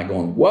life. I'm like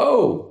going,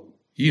 whoa,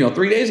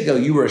 3 days ago,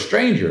 you were a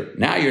stranger.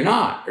 Now you're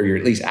not, or you're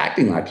at least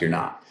acting like you're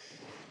not.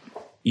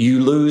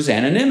 You lose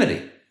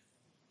anonymity.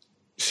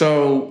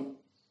 So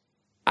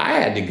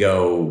I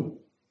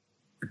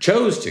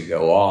chose to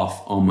go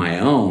off on my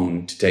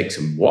own to take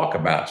some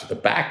walkabouts with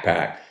a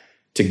backpack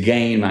to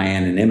gain my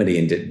anonymity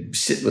and to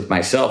sit with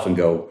myself and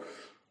go,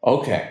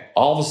 okay,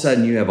 all of a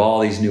sudden you have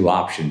all these new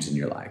options in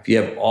your life. You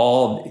have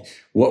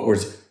what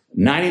was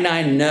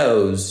 99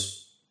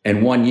 no's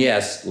and 1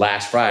 yes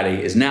last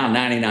Friday is now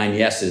 99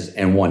 yeses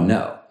and 1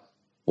 no.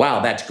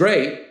 Wow, that's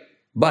great.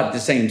 But at the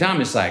same time,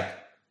 it's like,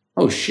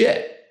 oh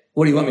shit,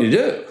 what do you want me to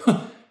do?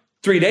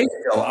 3 days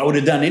ago, I would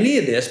have done any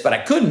of this, but I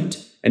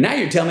couldn't. And now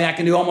you're telling me I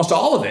can do almost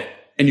all of it.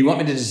 And you want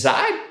me to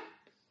decide?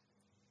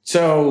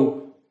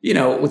 So,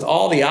 with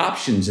all the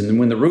options, and then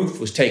when the roof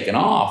was taken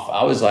off,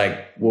 I was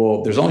like,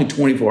 well, there's only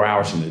 24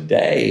 hours in the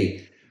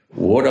day.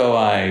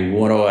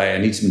 I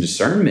need some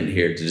discernment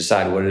here to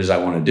decide what it is I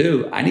want to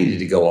do. I needed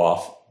to go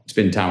off,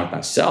 spend time with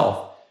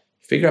myself,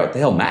 figure out what the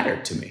hell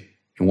mattered to me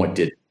and what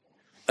didn't.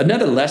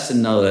 Another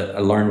lesson, though, that I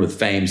learned with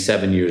fame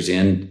 7 years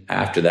in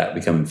after that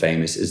becoming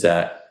famous is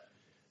that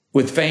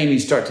with fame, you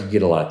start to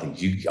get a lot of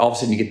things. All of a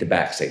sudden, you get the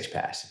backstage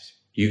passes.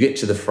 You get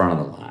to the front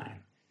of the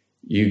line.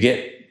 You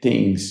get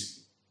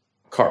things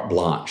carte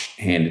blanche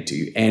handed to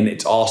you, and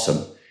it's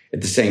awesome.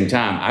 At the same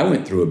time, I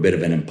went through a bit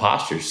of an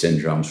imposter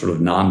syndrome, sort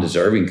of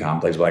non-deserving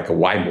complex, like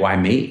why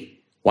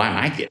me? Why am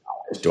I getting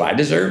all this? Do I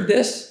deserve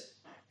this?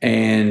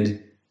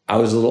 And I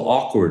was a little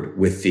awkward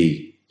with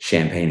the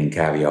champagne and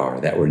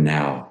caviar that were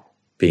now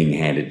being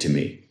handed to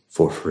me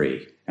for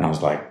free. And I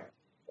was like,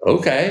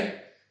 okay.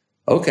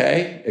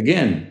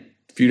 Again,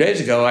 a few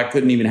days ago, I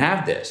couldn't even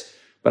have this.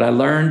 But I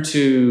learned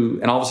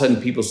and all of a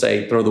sudden people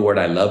say, throw the word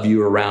 "I love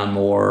you" around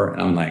more.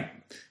 And I'm like,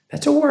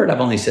 that's a word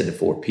I've only said to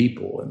 4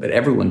 people, but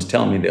everyone's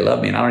telling me they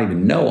love me and I don't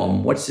even know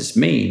them. What's this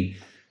mean?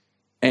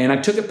 And I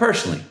took it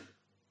personally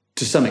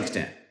to some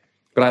extent.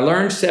 But I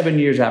learned 7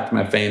 years after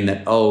my fame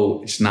that,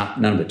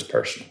 none of it's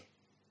personal.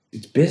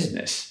 It's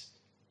business.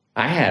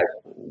 At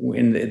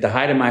the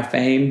height of my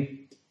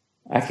fame,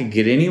 I could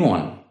get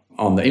anyone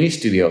any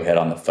studio head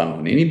on the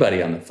phone,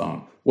 anybody on the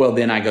phone. Well,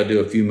 then I go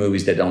do a few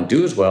movies that don't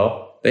do as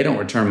well. They don't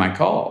return my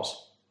calls.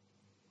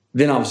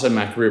 Then all of a sudden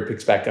my career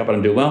picks back up and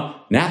I'm doing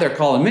well. Now they're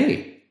calling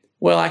me.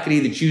 Well, I could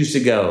either choose to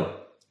go,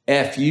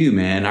 F you,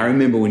 man. I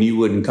remember when you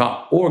wouldn't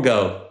call, or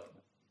go,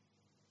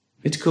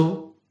 it's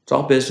cool. It's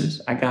all business.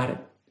 I got it.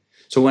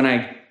 So when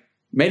I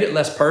made it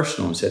less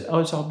personal and said,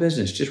 it's all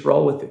business, just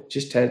roll with it.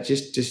 Just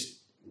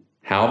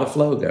how the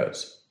flow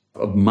goes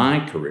of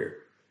my career.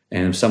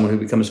 And of someone who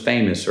becomes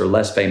famous or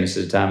less famous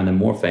at a time and then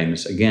more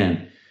famous,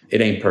 again, it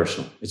ain't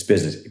personal. It's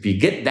business. If you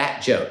get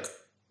that joke,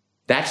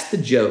 that's the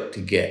joke to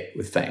get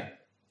with fame.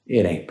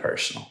 It ain't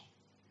personal.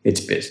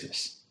 It's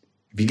business.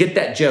 If you get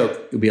that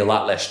joke, you'll be a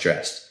lot less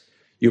stressed.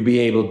 You'll be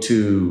able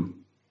to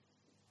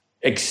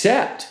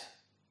accept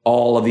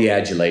all of the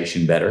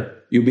adulation better.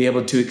 You'll be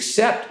able to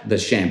accept the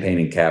champagne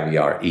and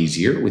caviar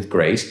easier with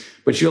grace.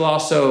 But you'll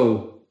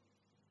also,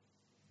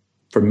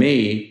 for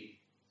me,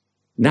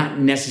 not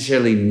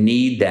necessarily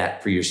need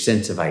that for your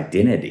sense of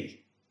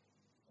identity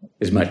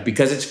as much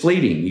because it's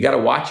fleeting. You got to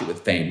watch it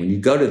with fame. When you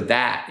go to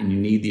that and you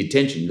need the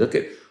attention, look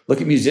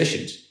at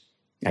musicians.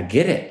 I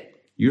get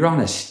it. You're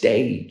on a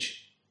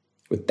stage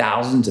with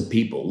thousands of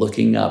people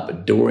looking up,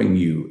 adoring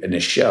you in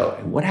a show.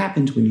 And what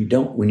happens when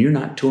you're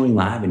not touring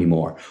live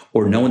anymore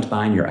or no one's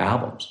buying your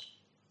albums?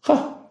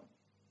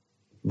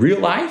 Real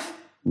life,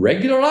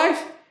 regular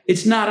life,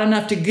 it's not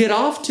enough to get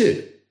off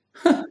to.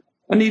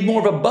 I need more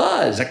of a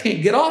buzz. I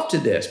can't get off to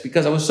this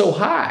because I was so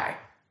high.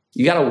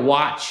 You got to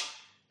watch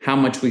how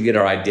much we get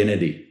our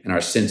identity and our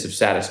sense of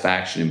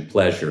satisfaction and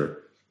pleasure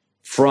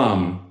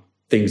from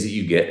things that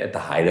you get at the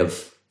height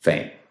of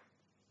fame.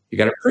 You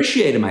got to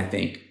appreciate them, I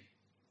think,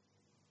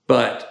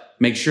 but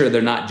make sure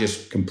they're not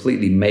just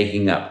completely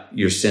making up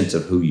your sense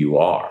of who you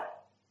are.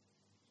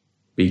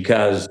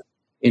 Because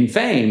in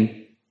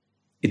fame,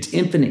 it's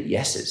infinite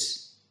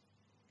yeses.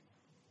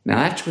 Now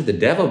that's where the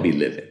devil be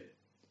living.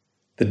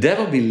 The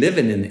devil be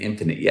living in the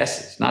infinite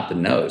yeses, not the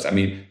no's. I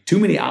mean, too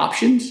many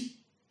options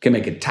can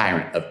make a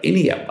tyrant of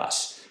any of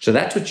us. So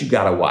that's what you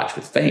got to watch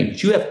with fame.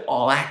 You have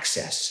all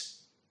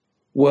access.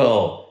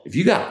 Well, if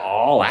you got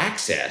all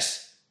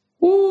access,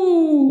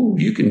 ooh,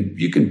 you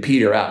can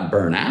peter out and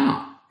burn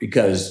out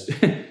because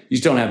you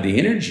just don't have the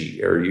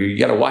energy, or you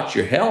got to watch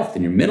your health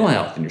and your mental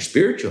health and your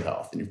spiritual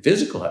health and your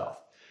physical health.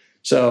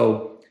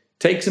 So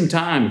take some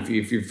time,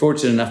 if you're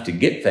fortunate enough to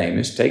get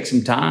famous, take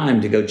some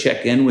time to go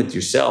check in with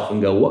yourself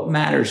and go, what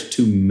matters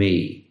to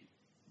me?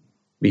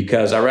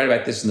 Because I write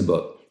about this in the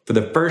book. For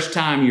the first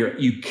time,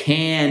 you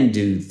can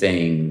do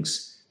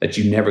things that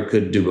you never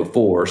could do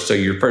before. So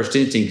your first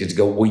instinct is to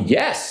go, well,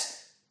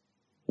 yes.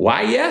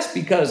 Why yes?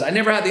 Because I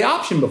never had the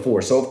option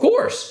before. So of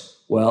course.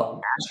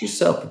 Well, ask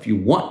yourself if you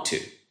want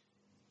to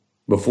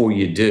before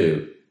you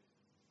do,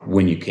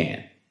 when you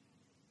can.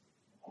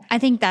 I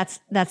think that's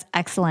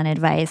excellent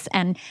advice.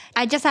 And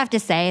I just have to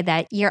say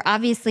that you're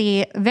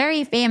obviously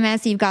very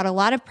famous. You've got a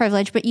lot of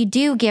privilege, but you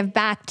do give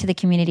back to the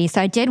community. So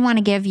I did want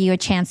to give you a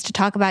chance to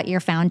talk about your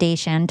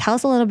foundation. Tell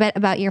us a little bit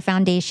about your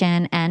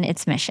foundation and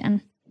its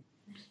mission.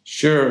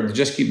 Sure. The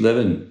Just Keep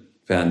Living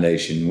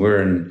Foundation.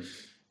 We're an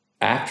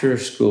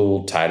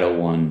after-school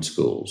Title I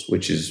schools,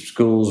 which is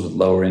schools with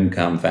lower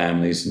income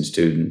families and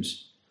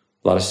students,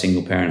 a lot of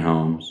single-parent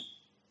homes,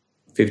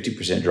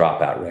 50%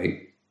 dropout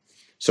rate.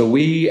 So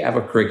we have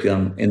a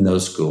curriculum in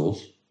those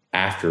schools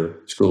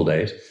after school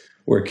days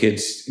where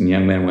kids and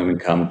young men and women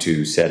come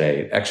to set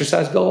an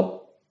exercise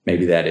goal.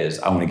 Maybe that is,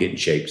 I want to get in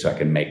shape so I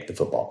can make the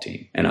football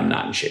team, and I'm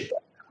not in shape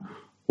right now.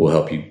 We'll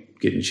help you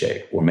get in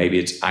shape. Or maybe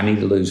it's, I need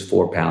to lose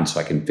 4 pounds so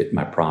I can fit in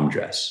my prom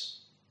dress.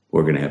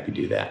 We're going to help you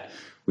do that.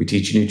 We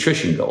teach you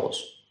nutrition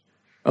goals.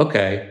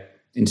 Okay,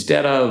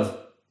 instead of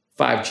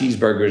 5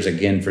 cheeseburgers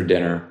again for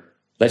dinner,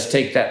 let's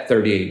take that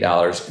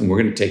 $38 and we're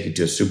going to take you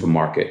to a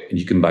supermarket, and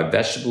you can buy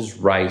vegetables,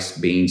 rice,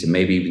 beans, and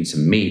maybe even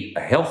some meat,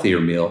 a healthier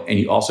meal, and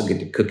you also get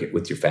to cook it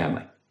with your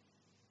family.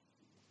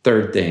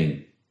 Third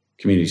thing,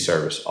 community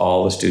service.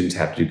 All the students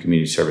have to do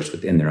community service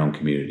within their own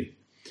community.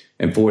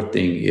 And fourth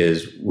thing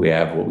is we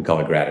have what we call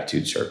a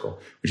gratitude circle,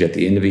 which at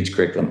the end of each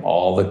curriculum,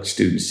 all the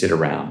students sit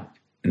around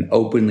and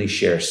openly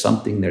share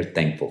something they're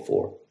thankful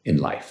for in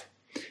life.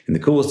 And the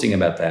coolest thing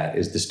about that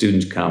is the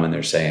students come and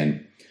they're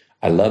saying,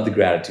 I love the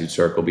gratitude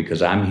circle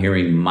because I'm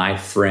hearing my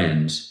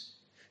friends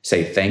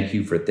say thank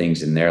you for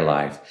things in their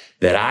life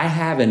that I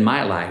have in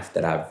my life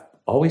that I've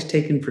always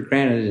taken for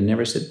granted and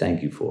never said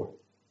thank you for.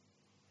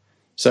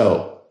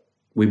 So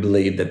we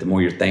believe that the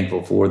more you're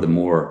thankful for, the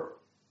more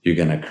you're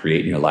going to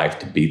create in your life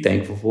to be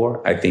thankful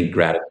for. I think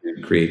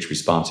gratitude creates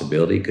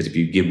responsibility because if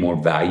you give more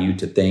value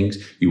to things,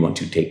 you want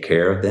to take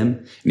care of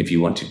them. And if you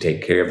want to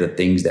take care of the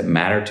things that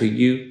matter to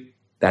you,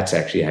 that's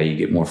actually how you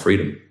get more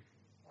freedom.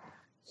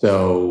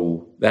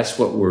 So that's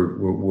what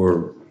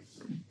we're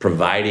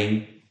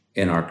providing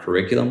in our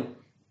curriculum,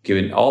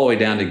 giving all the way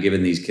down to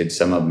giving these kids,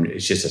 some of them,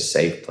 it's just a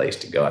safe place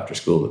to go after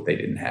school that they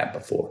didn't have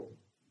before.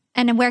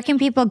 And where can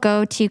people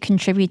go to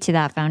contribute to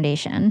that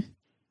foundation?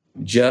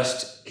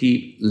 Just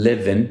Keep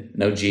Living,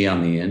 no G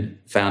on the end,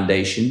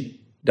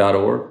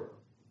 foundation.org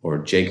or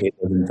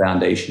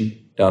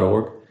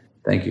jklivingfoundation.org.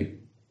 Thank you.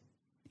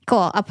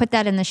 Cool. I'll put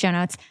that in the show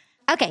notes.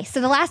 Okay,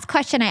 so the last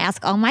question I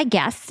ask all my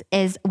guests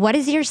is, what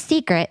is your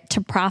secret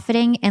to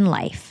profiting in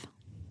life?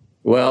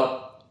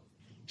 Well,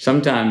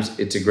 sometimes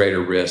it's a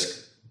greater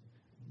risk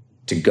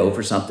to go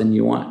for something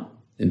you want,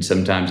 and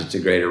sometimes it's a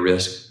greater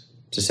risk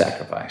to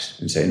sacrifice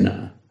and say,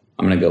 no,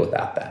 I'm going to go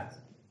without that.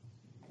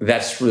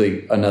 That's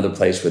really another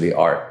place where the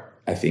art,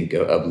 I think,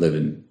 of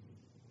living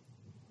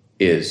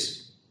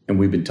is, and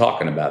we've been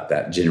talking about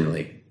that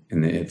generally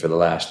for the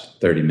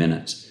last 30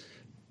 minutes.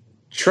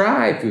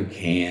 Try, if you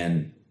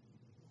can,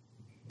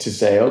 to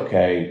say,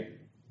 okay,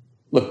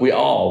 look, we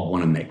all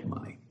want to make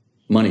money.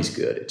 Money's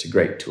good. It's a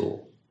great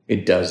tool.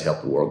 It does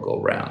help the world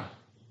go around.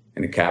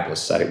 In a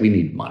capitalist society, we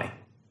need money.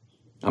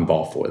 I'm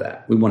all for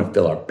that. We want to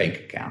fill our bank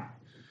account.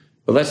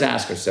 But let's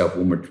ask ourselves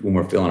when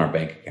we're filling our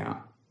bank account,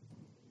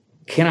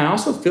 can I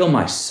also fill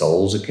my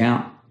soul's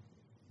account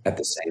at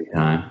the same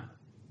time?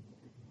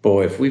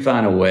 Boy, if we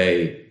find a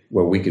way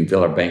where we can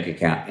fill our bank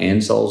account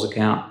and soul's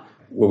account,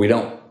 where we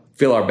don't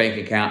fill our bank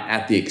account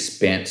at the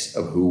expense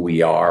of who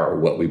we are or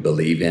what we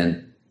believe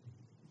in.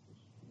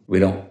 We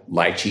don't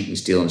lie, cheat, and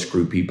steal and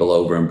screw people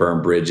over and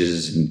burn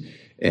bridges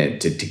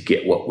and to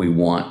get what we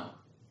want.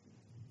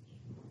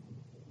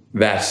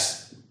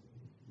 That's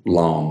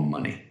long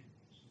money.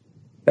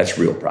 That's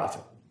real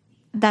profit.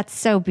 That's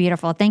so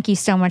beautiful. Thank you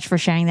so much for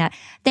sharing that.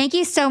 Thank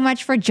you so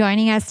much for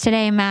joining us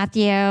today,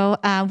 Matthew.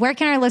 Where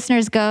can our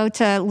listeners go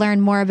to learn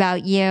more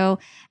about you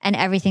and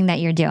everything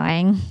that you're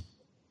doing?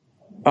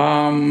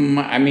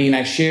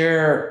 I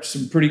share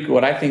some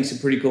what I think some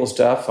pretty cool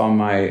stuff on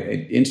my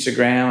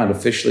Instagram at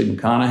officially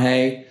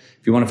McConaughey.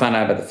 If you want to find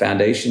out about the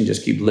foundation,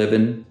 Just Keep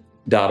Living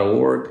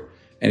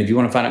And if you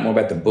want to find out more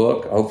about the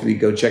book, hopefully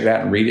go check it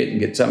out and read it and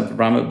get something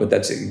from it. But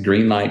that's at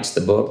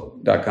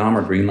greenlightsthebook.com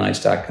or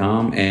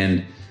greenlights.com.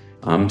 And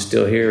I'm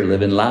still here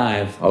living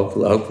live.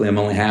 Hopefully I'm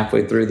only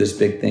halfway through this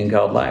big thing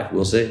called life.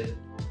 We'll see.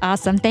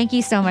 Awesome. Thank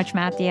you so much,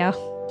 Matthew.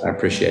 I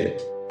appreciate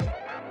it.